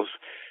journals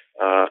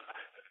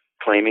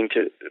purporting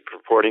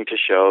to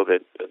show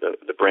that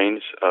the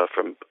brains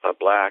from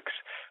blacks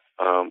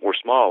were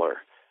smaller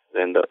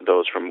than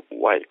those from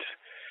whites.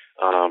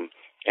 And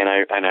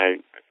I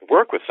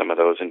work with some of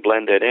those and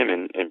blend that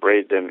in and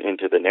braid them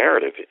into the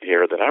narrative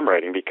here that I'm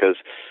writing, because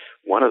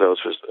one of those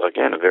was,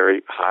 again, a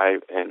very high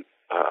and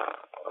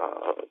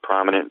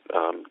prominent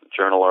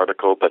journal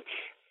article, but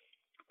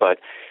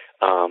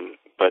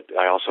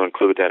I also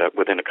include that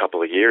within a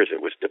couple of years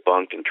it was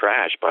debunked and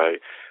trashed by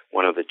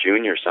one of the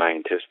junior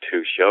scientists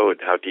who showed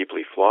how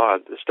deeply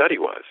flawed the study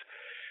was,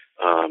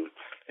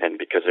 and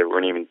because they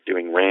weren't even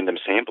doing random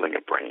sampling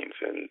of brains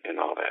and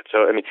all that.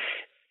 So I mean,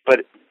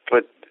 but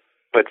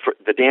for,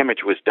 the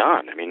damage was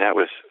done. I mean, that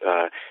was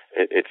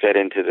it fed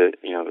into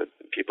the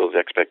people's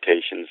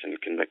expectations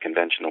and the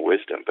conventional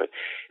wisdom. But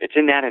it's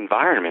in that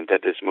environment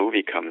that this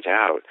movie comes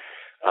out.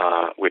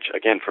 Which,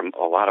 again, from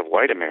a lot of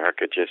white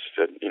America, just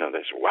said,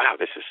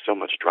 this is so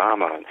much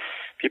drama, and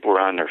people were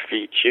on their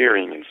feet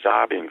cheering and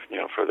sobbing,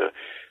 for the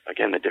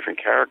different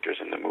characters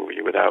in the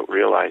movie, without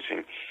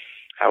realizing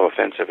how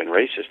offensive and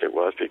racist it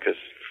was, because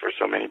for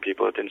so many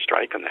people it didn't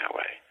strike them that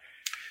way.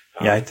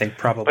 Yeah, I think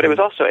probably. But it was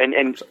also,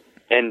 and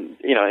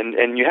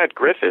you had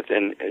Griffith,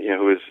 and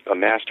who was a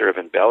master of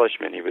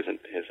embellishment. He was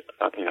his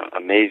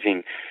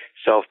amazing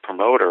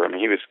self-promoter. I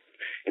mean, he was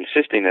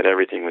insisting that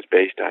everything was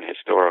based on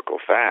historical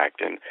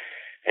fact, and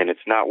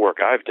it's not work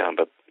I've done,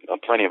 but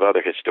plenty of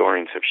other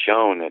historians have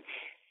shown that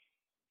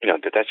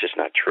that's just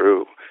not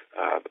true.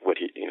 A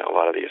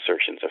lot of the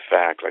assertions of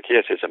fact, like he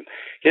has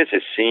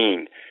his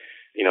scene.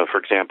 For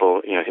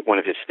example, one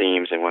of his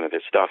themes and one of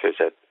his stuff is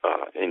that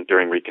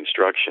during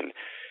Reconstruction,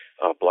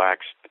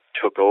 blacks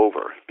took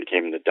over,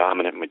 became the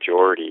dominant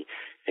majority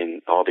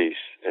in all these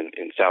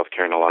in South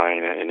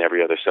Carolina and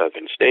every other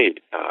southern state.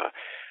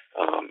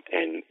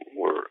 And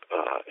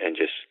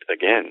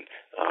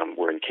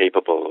were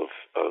incapable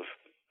of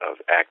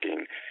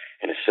acting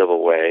in a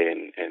civil way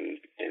and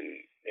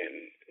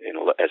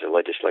as a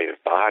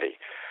legislative body.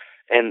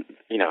 And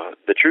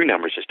the true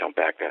numbers just don't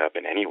back that up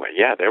in any way.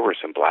 Yeah, there were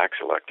some blacks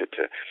elected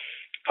to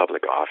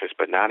public office,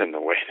 but not in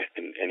the way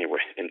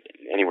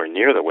anywhere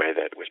near the way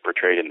that was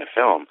portrayed in the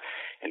film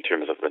in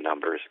terms of the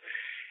numbers,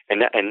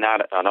 and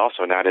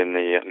also not in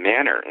the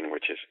manner in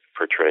which it's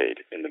portrayed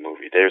in the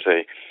movie. There's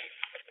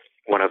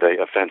one of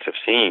the offensive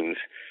scenes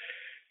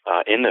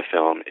in the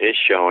film is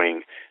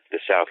showing the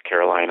South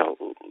Carolina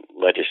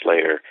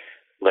legislature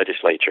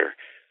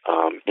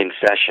in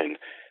session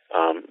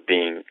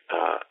being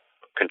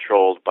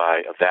controlled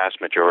by a vast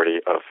majority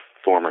of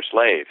former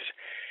slaves.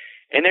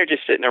 And they're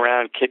just sitting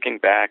around, kicking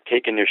back,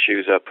 taking their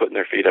shoes up, putting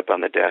their feet up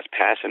on the desk,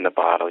 passing the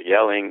bottle,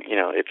 yelling.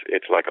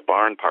 It's like a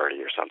barn party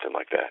or something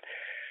like that.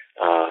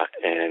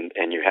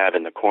 And you have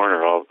in the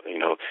corner all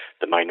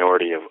the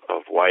minority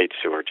of whites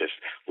who are just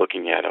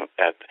looking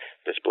at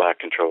this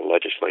black-controlled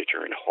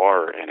legislature in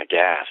horror and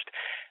aghast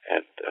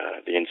at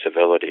the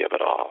incivility of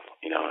it all.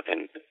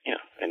 And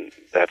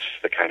that's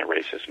the kind of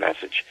racist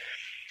message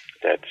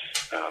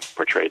that's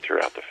portrayed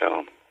throughout the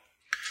film.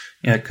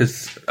 Yeah,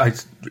 because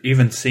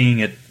even seeing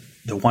it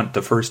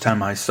the first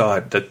time I saw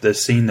it, that the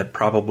scene that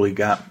probably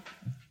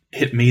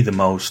hit me the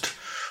most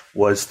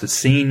was the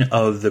scene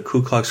of the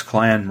Ku Klux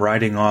Klan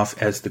riding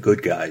off as the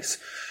good guys.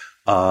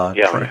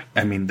 Right.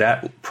 I mean,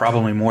 that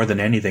probably more than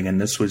anything, and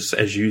this was,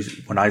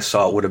 when I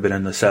saw it, would have been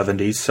in the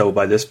 70s, so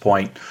by this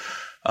point,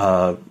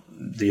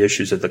 the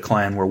issues of the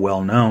Klan were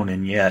well known,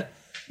 and yet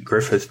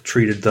Griffith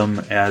treated them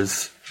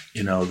as,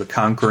 the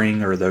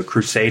conquering or the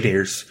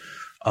Crusaders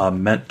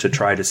meant to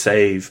try to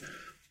save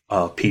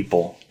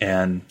people,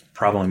 and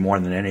probably more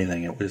than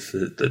anything, it was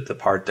the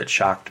part that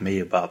shocked me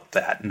about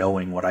that,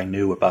 knowing what I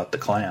knew about the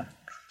Klan.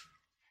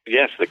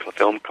 Yes, the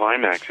film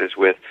climaxes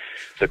with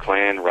the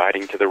Klan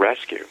riding to the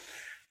rescue.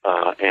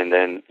 And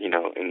then,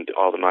 in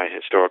all of my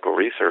historical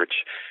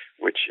research,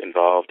 which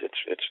involved,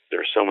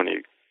 there's so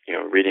many,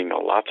 reading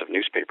lots of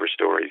newspaper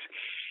stories,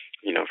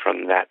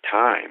 from that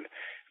time,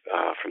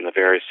 from the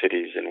various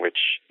cities in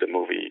which the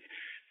movie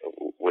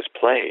was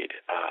played.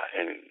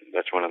 And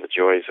that's one of the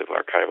joys of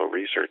archival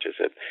research, is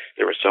that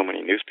there were so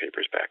many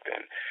newspapers back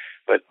then.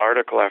 But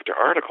article after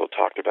article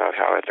talked about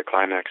how at the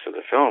climax of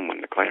the film,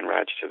 when the Klan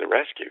rides to the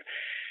rescue,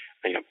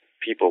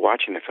 people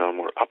watching the film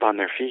were up on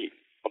their feet,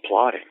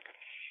 applauding.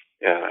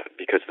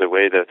 Because the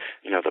way the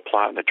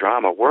plot and the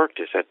drama worked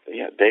is that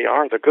they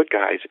are the good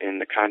guys in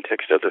the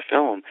context of the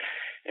film,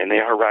 and they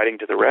are riding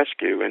to the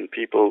rescue, and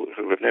people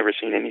who have never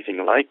seen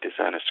anything like this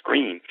on a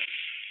screen,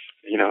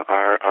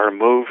 are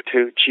moved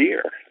to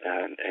cheer.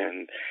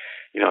 And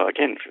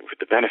again, with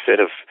the benefit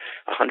of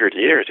 100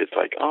 years, it's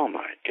like, oh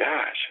my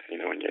gosh,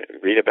 when you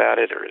read about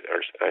it, or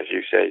as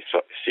you say,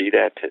 see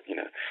that,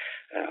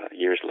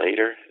 years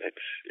later,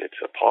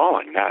 it's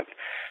appalling, not,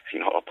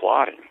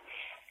 applauding.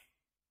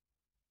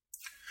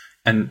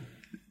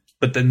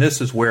 But then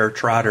this is where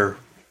Trotter,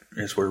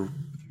 as we're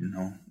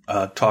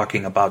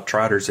talking about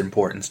Trotter's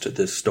importance to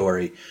this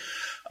story,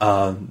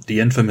 the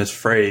infamous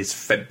phrase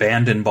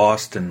 "banned in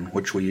Boston,"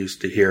 which we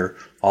used to hear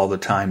all the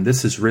time.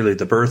 This is really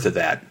the birth of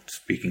that.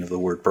 Speaking of the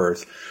word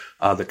birth,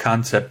 the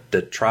concept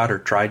that Trotter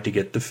tried to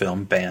get the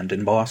film banned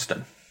in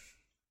Boston.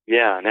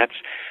 Yeah, and that's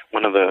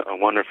one of the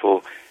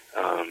wonderful,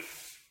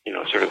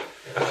 sort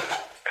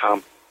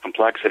of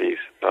complexities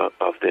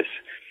of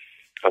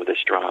this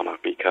drama,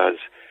 because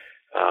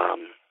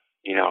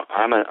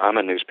I'm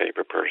a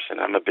newspaper person.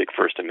 I'm a big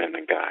First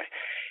Amendment guy.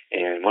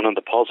 And one of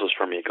the puzzles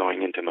for me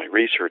going into my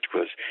research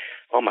was,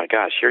 oh my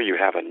gosh, here you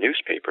have a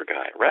newspaper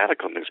guy,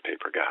 radical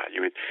newspaper guy.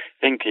 You would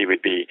think he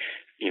would be,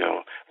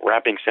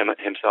 wrapping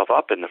himself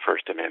up in the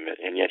First Amendment,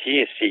 and yet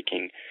he is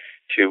seeking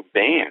to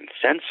ban,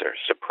 censor,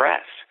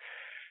 suppress,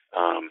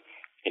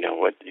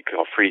 what you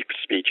call free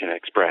speech and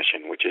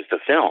expression, which is the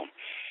film.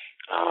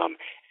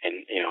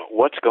 And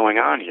what's going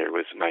on here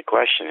was my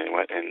question,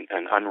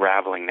 and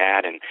unraveling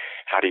that, and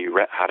how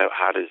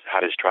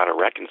does Trotter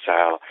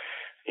reconcile,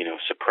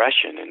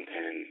 suppression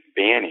and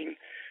banning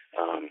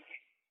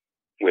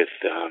with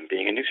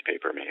being a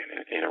newspaper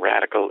man and a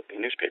radical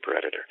newspaper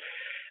editor.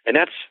 And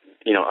that's,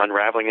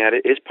 unraveling that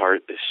is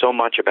so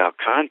much about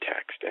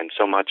context, and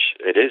so much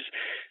it is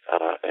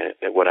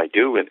what I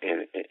do in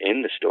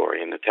the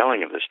story, in the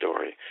telling of the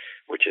story,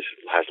 which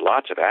has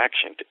lots of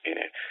action in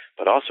it,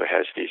 but also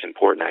has these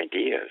important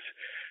ideas.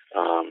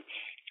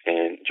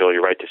 And Joel,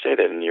 you're right to say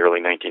that in the early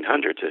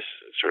 1900s, this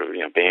sort of,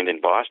 banned in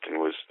Boston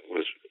was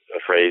a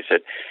phrase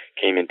that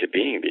came into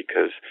being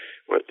because,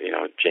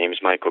 James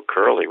Michael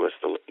Curley was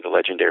the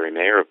legendary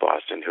mayor of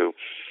Boston, who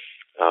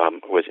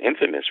was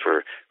infamous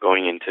for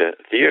going into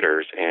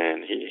theaters,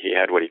 and he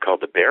had what he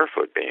called the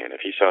barefoot ban.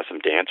 If he saw some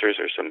dancers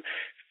or some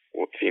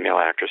female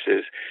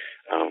actresses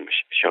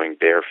showing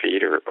bare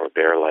feet or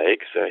bare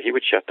legs, he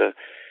would shut the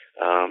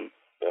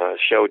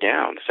show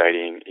down,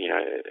 citing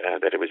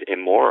that it was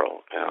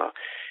immoral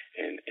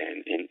and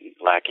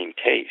lacking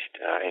taste.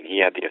 And he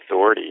had the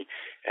authority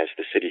as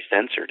the city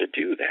censor to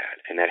do that,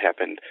 and that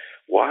happened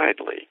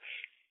widely.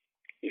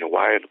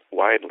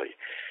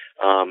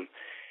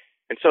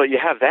 And so you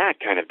have that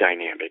kind of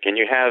dynamic, and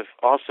you have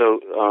also,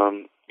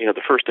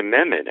 the First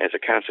Amendment as a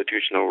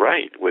constitutional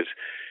right was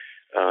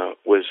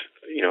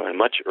a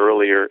much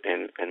earlier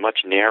and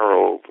much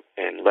narrow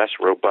and less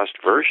robust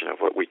version of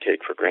what we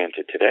take for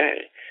granted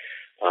today.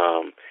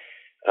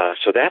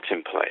 So that's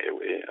in play,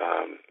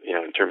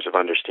 in terms of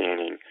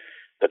understanding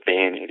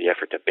the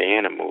effort to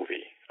ban a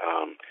movie.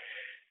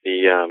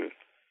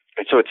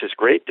 And so it's this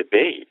great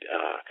debate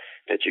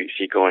that you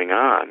see going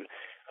on,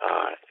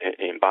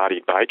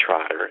 embodied by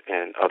Trotter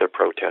and other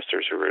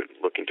protesters who were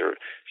looking to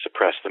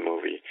suppress the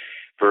movie,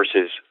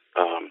 versus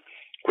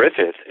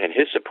Griffith and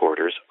his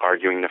supporters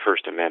arguing the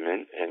First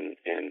Amendment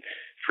and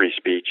free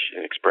speech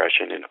and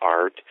expression and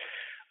art.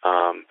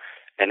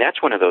 And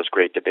that's one of those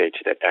great debates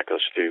that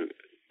echoes through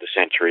the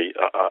century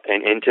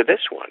and into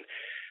this one,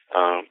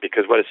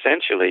 because what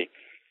essentially,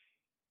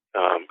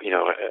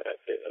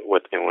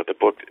 what the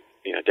book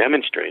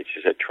demonstrates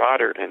is that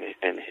Trotter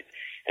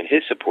and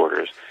his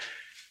supporters,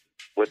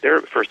 what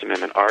their First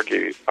Amendment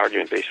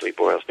argument basically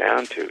boils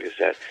down to is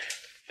that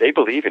they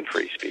believe in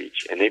free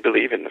speech, and they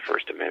believe in the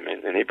First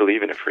Amendment, and they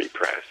believe in a free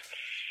press,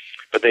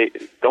 but they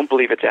don't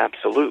believe it's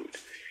absolute.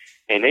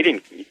 And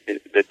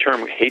the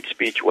term hate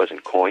speech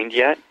wasn't coined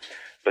yet,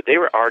 but they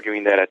were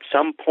arguing that at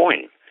some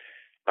point,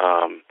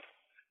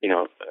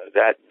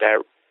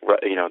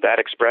 that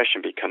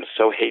expression becomes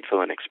so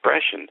hateful an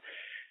expression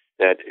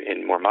that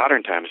in more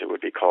modern times it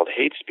would be called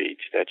hate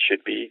speech, that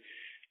should be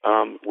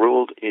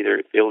ruled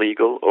either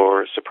illegal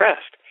or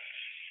suppressed.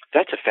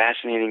 That's a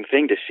fascinating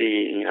thing to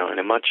see, in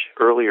a much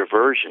earlier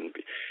version,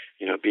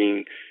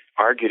 being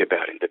argued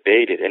about and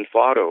debated and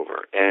fought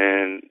over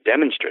and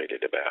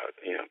demonstrated about,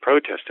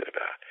 protested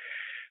about.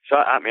 So,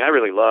 I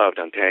really loved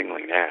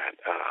untangling that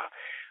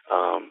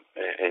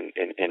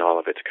in all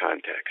of its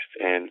context.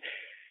 And,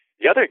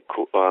 The other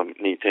cool,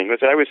 neat thing was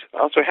that I was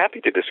also happy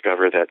to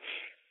discover that,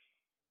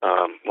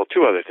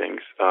 two other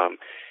things,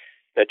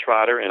 that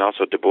Trotter and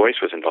also Du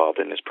Bois was involved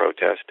in this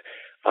protest.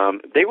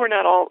 They were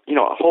not all,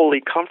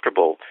 wholly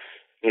comfortable,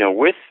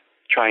 with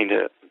trying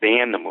to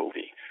ban the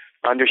movie,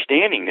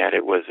 understanding that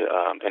it was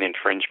an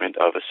infringement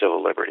of a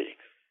civil liberty,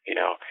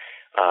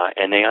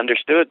 and they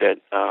understood that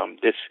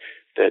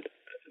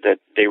that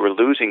they were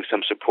losing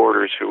some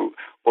supporters who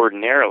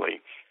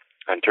ordinarily,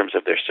 in terms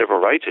of their civil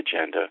rights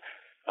agenda,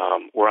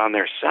 were on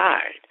their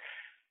side.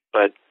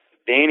 But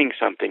banning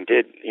something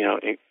did,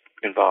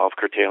 involve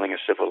curtailing a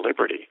civil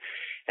liberty.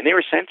 And they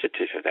were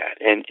sensitive to that.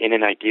 And in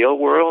an ideal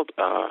world,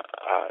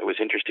 it was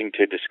interesting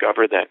to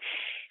discover that,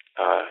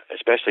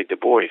 especially Du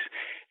Bois,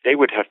 they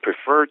would have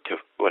preferred to,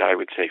 what I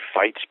would say,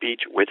 fight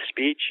speech with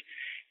speech.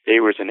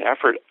 There was an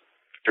effort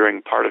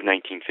during part of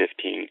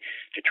 1915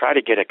 to try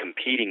to get a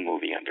competing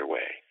movie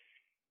underway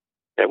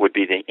that would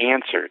be the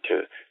answer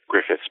to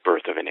Griffith's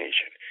Birth of a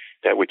Nation,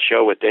 that would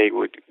show what they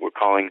were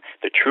calling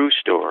the true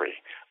story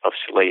of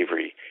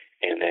slavery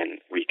and then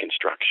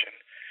Reconstruction.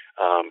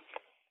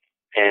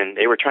 And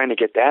they were trying to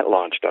get that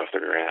launched off the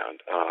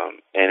ground.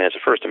 And as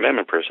a First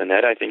Amendment person,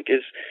 that I think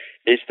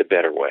is the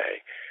better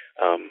way.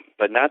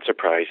 But not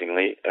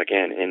surprisingly,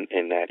 again,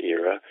 in that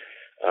era,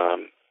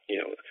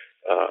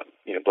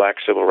 black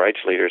civil rights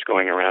leaders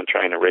going around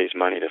trying to raise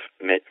money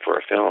for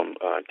a film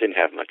didn't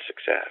have much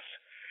success.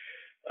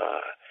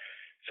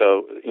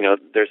 So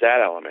there's that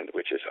element,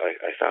 which is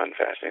I found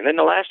fascinating. And then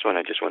the last one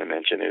I just want to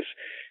mention is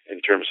in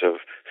terms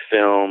of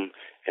film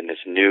and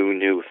this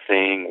new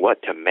thing,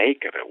 what to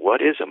make of it.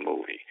 What is a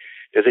movie?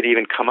 Does it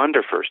even come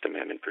under First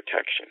Amendment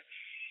protection?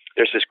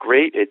 There's this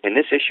great, and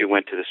this issue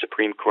went to the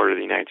Supreme Court of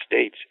the United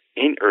States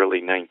in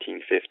early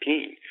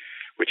 1915,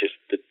 which is,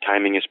 the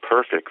timing is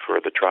perfect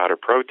for the Trotter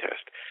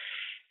protest.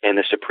 And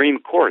the Supreme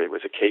Court, it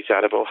was a case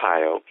out of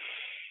Ohio,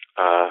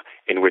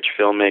 in which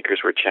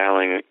filmmakers were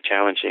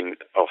challenging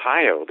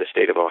Ohio, the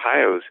state of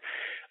Ohio's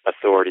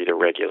authority to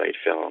regulate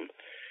film.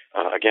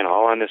 Again,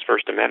 all on this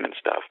First Amendment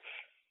stuff.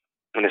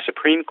 And the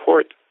Supreme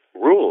Court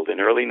ruled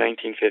in early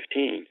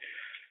 1915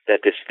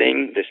 that this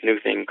new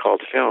thing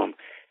called film,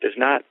 does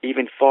not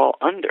even fall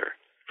under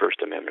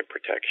First Amendment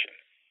protection.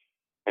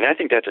 And I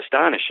think that's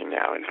astonishing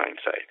now in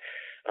hindsight.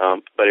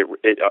 But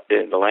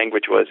the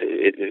language was,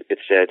 it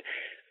said,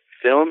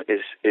 film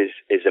is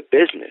a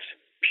business,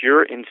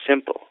 pure and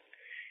simple,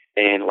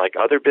 and like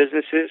other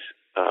businesses,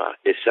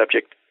 is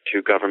subject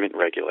to government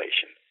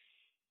regulation.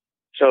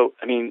 So,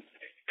 I mean,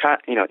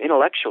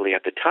 intellectually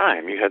at the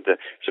time, you had the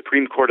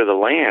Supreme Court of the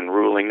land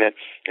ruling that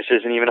this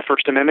isn't even a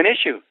First Amendment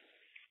issue,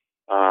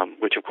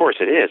 which of course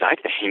it is, I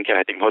think, and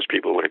I think most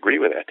people would agree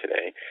with that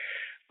today.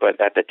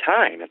 But at the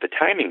time, at the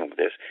timing of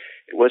this,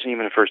 it wasn't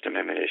even a First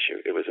Amendment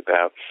issue. It was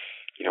about,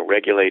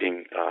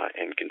 regulating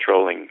and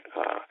controlling,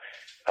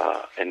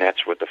 and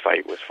that's what the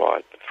fight was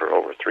fought for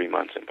over 3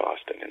 months in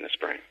Boston in the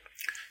spring.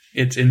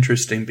 It's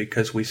interesting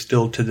because we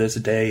still to this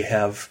day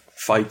have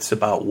fights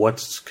about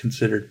what's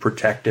considered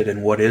protected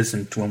and what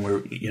isn't when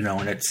we're,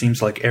 and it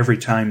seems like every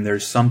time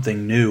there's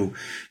something new,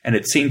 and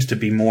it seems to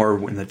be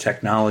more in the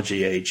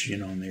technology age,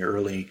 in the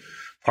early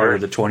part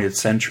of the 20th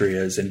century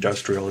as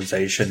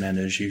industrialization and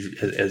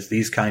as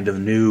these kind of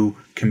new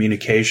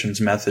communications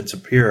methods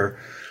appear,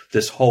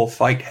 this whole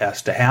fight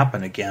has to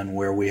happen again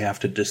where we have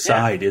to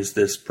decide, is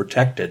this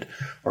protected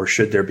or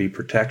should there be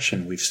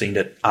protection? We've seen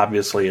it,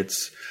 obviously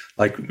it's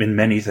like in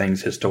many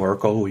things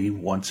historical, we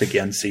once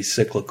again see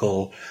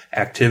cyclical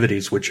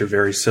activities which are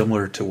very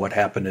similar to what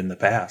happened in the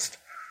past.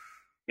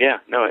 Yeah,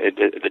 no,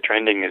 the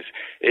trending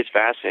is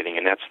fascinating,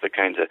 and that's the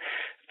kinds of,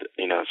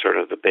 sort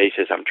of the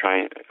basis I'm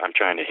trying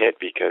to hit,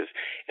 because,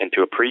 and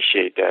to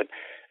appreciate that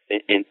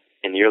in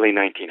the early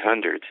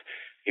 1900s,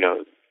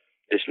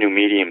 this new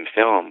medium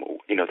film,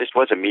 this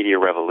was a media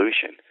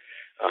revolution.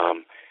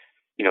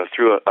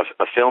 Through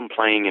a film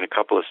playing in a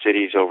couple of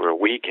cities over a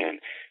weekend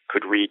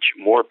could reach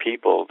more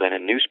people than a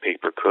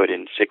newspaper could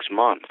in 6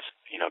 months,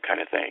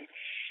 kind of thing.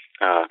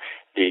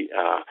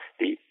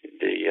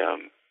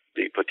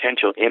 The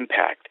potential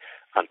impact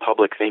on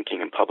public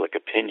thinking and public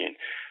opinion,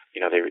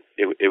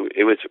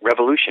 it was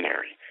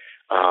revolutionary.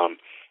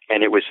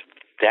 And it was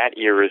that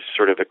era's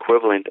sort of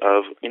equivalent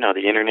of,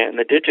 the internet and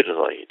the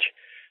digital age.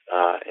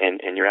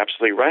 And you're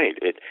absolutely right.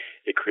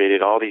 It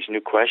created all these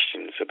new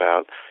questions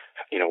about,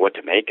 what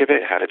to make of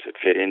it, how does it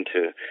fit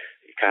into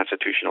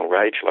constitutional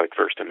rights like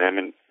First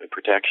Amendment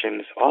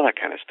protections, all that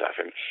kind of stuff.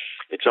 And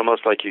it's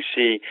almost like you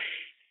see,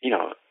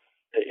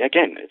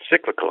 again, it's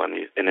cyclical.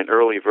 In an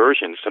early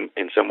version,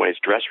 in some ways,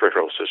 dress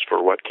rehearsals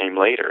for what came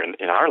later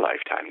in our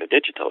lifetime, the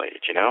digital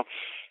age,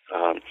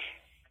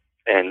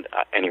 And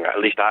anyway, at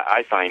least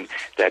I find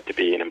that to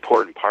be an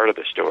important part of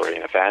the story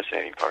and a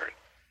fascinating part.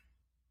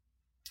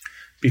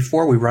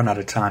 Before we run out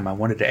of time, I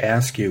wanted to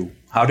ask you,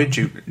 how did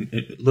you,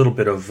 a little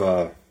bit of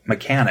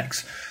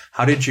mechanics,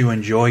 how did you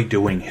enjoy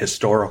doing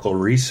historical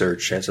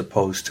research as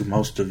opposed to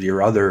most of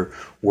your other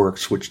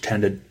works, which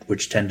tend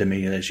to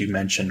me, as you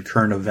mentioned,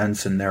 current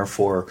events and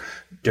therefore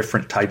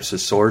different types of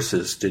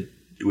sources?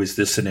 Was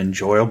this an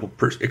enjoyable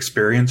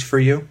experience for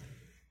you?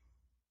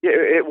 Yeah,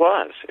 it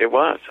was. It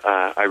was.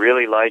 I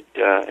really liked,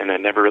 and I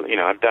never really,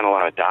 I've done a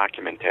lot of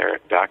document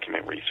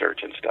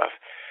research and stuff,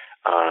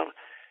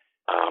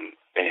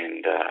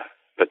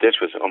 but this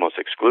was almost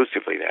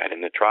exclusively that.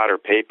 And the Trotter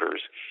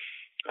papers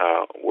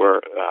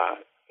were,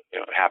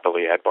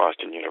 happily at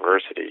Boston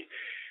University,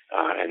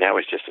 and that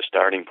was just a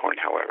starting point,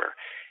 however.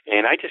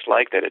 And I just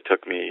liked that it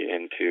took me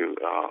into,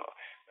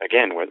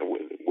 again, with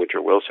the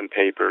Woodrow Wilson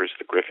papers,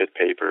 the Griffith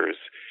papers,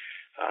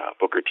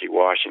 Booker T.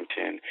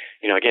 Washington,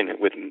 again,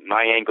 with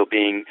my angle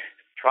being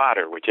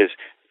Trotter, which is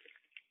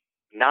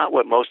not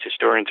what most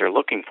historians are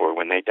looking for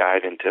when they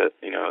dive into,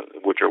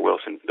 the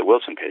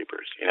Wilson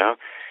papers,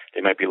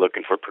 They might be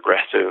looking for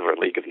progressive or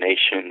League of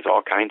Nations,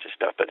 all kinds of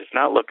stuff, but it's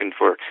not looking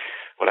for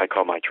what I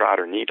call my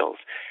Trotter needles.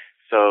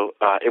 So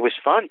it was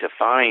fun to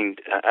find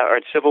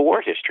our Civil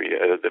War history,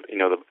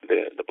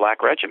 the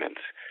black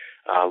regiments,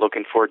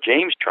 looking for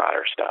James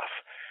Trotter stuff.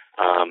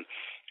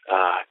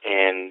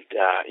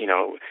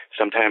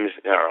 Sometimes,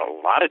 or a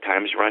lot of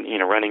times,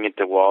 running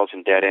into walls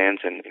and dead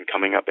ends and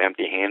coming up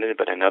empty-handed.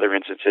 But in other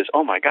instances,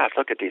 oh my God,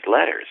 look at these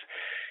letters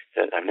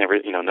that I've never,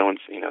 no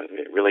one's,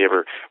 really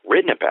ever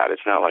written about.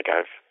 It's not like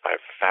I've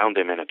found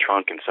them in a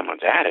trunk in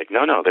someone's attic.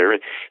 No,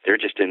 they're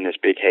just in this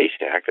big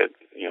haystack that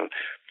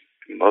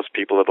most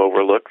people have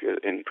overlooked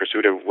in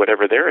pursuit of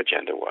whatever their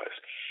agenda was.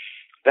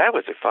 That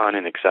was fun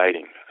and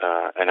exciting,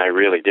 and I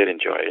really did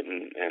enjoy it,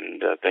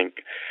 and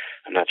think,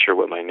 I'm not sure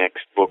what my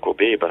next book will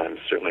be, but I'm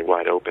certainly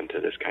wide open to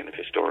this kind of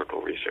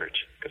historical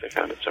research because I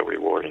found it so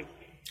rewarding.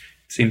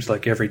 It seems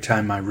like every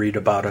time I read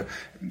about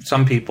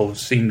some people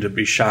seem to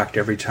be shocked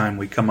every time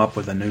we come up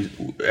with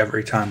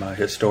every time a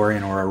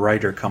historian or a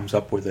writer comes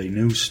up with a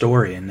new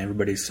story, and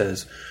everybody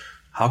says,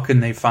 how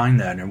can they find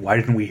that, and why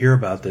didn't we hear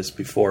about this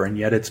before? And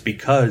yet it's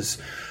because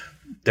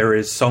there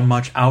is so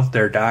much out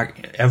there,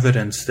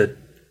 evidence that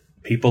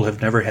people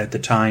have never had the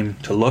time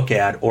to look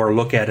at or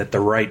look at the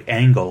right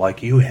angle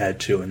like you had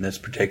to in this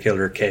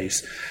particular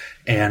case.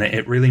 And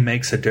it really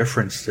makes a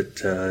difference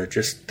that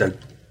just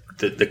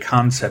the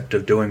concept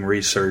of doing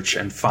research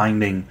and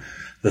finding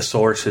the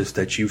sources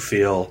that you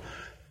feel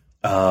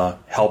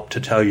help to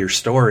tell your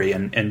story,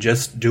 and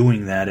just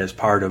doing that as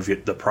part of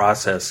the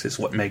process is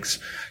what makes,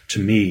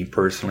 to me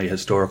personally,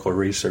 historical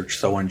research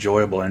so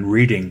enjoyable, and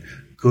reading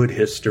good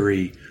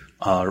history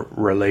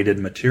related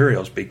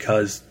materials,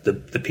 because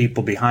the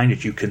people behind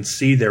it, you can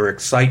see their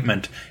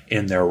excitement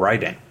in their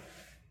writing.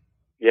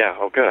 Yeah,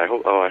 oh good.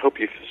 I hope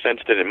you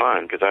sensed it in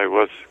mine, because I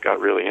got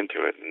really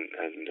into it,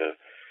 and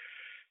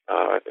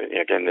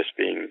again, this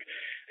being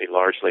a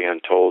largely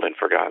untold and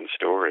forgotten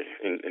story,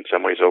 in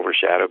some ways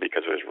overshadowed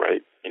because it was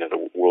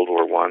the World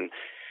War I,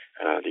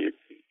 the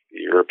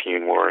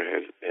European War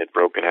had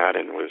broken out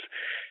and was,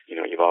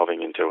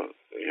 evolving into,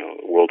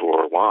 World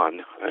War I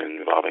and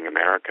involving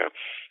America.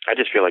 I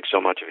just feel like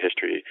so much of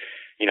history,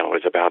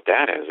 is about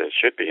that, as it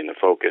should be, in the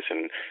focus,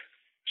 and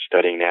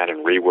studying that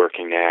and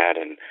reworking that.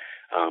 And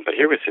but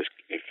here was this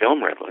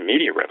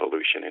media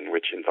revolution, in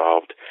which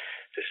involved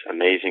this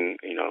amazing,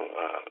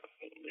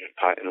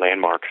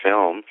 landmark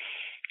film,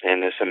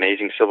 and this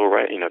amazing civil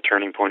rights,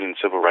 turning point in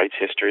civil rights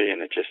history,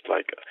 and it just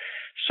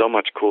so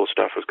much cool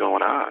stuff was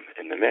going on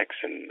in the mix.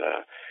 And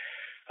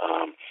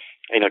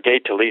Gay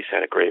Talese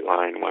had a great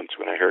line once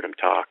when I heard him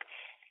talk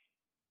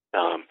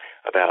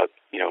about,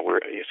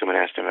 where someone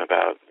asked him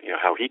about,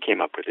 how he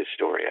came up with his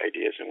story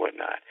ideas and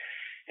whatnot,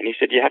 and he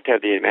said you have to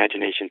have the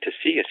imagination to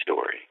see a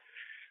story.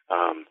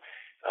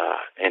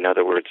 In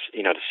other words,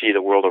 to see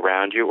the world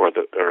around you, or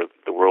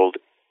the world,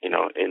 in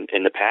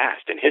the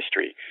past, in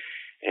history,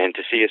 and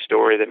to see a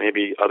story that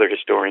maybe other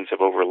historians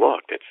have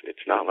overlooked.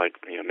 It's not like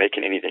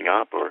making anything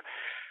up, or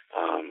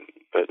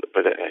but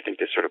I think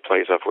this sort of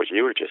plays off what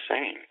you were just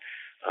saying.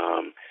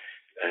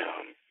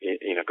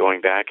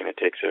 Going back, and it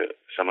takes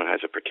someone has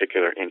a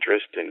particular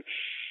interest, and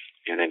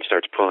then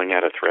starts pulling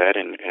out a thread,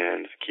 and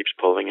keeps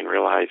pulling, and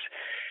realize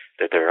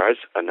that there is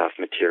enough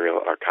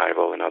material,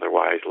 archival and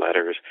otherwise,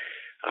 letters,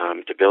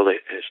 to build a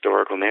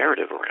historical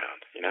narrative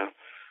around.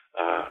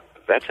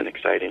 That's an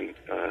exciting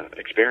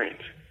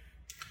experience.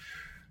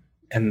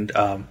 And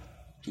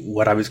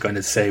what I was going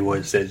to say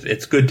was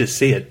it's good to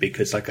see it,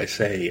 because, like I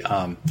say,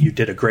 you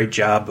did a great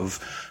job of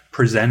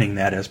presenting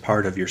that as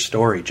part of your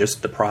story,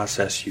 just the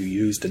process you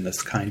used and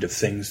this kind of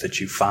things that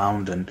you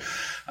found. And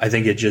I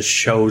think it just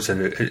shows,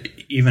 and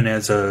even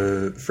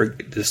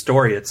the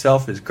story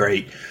itself is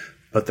great,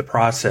 but the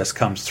process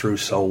comes through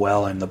so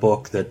well in the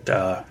book that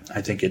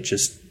I think it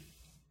just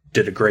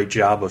did a great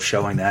job of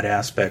showing that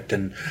aspect,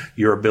 and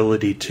your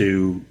ability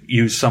to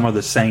use some of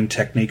the same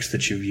techniques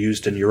that you've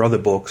used in your other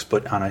books,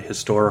 but on a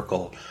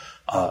historical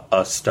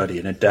study,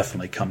 and it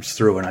definitely comes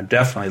through. And I'm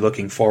definitely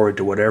looking forward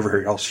to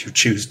whatever else you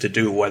choose to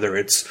do, whether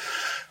it's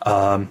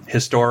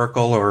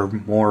historical or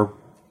more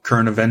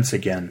current events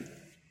again.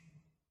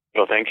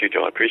 Well, thank you,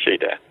 Joel. I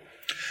appreciate that.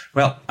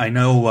 Well, I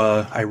know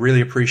I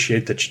really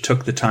appreciate that you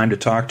took the time to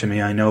talk to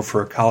me. I know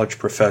for a college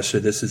professor,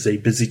 this is a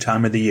busy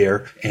time of the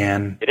year.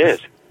 And it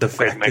is. the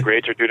fact my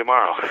grades are due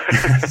tomorrow.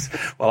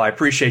 Well, I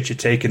appreciate you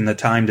taking the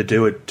time to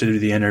do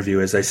the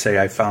interview. As I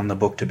say, I found the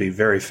book to be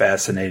very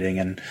fascinating,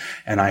 and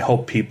I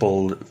hope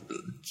people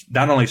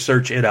not only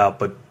search it out,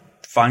 but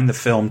find the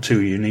film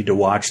too. You need to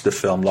watch the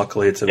film.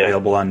 Luckily, it's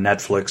available on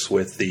Netflix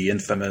with the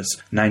infamous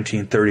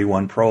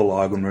 1931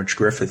 prologue in which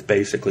Griffith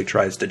basically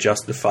tries to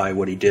justify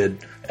what he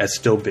did as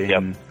still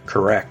being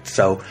correct.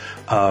 So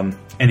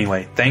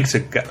anyway, thanks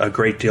a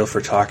great deal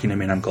for talking to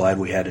me, and I'm glad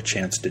we had a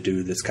chance to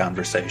do this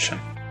conversation.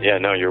 Yeah,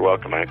 no, you're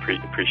welcome. I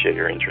appreciate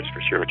your interest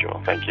for sure,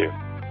 Joel. Thank you.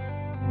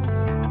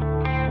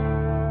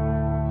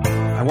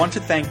 I want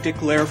to thank Dick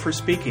Lehr for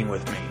speaking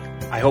with me.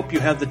 I hope you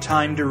have the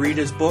time to read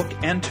his book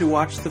and to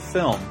watch the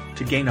film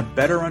to gain a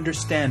better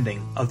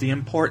understanding of the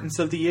importance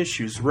of the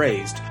issues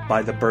raised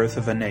by The Birth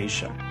of a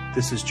Nation.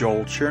 This is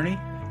Joel Cherney,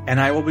 and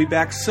I will be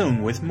back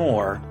soon with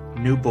more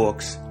New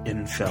Books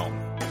in Film.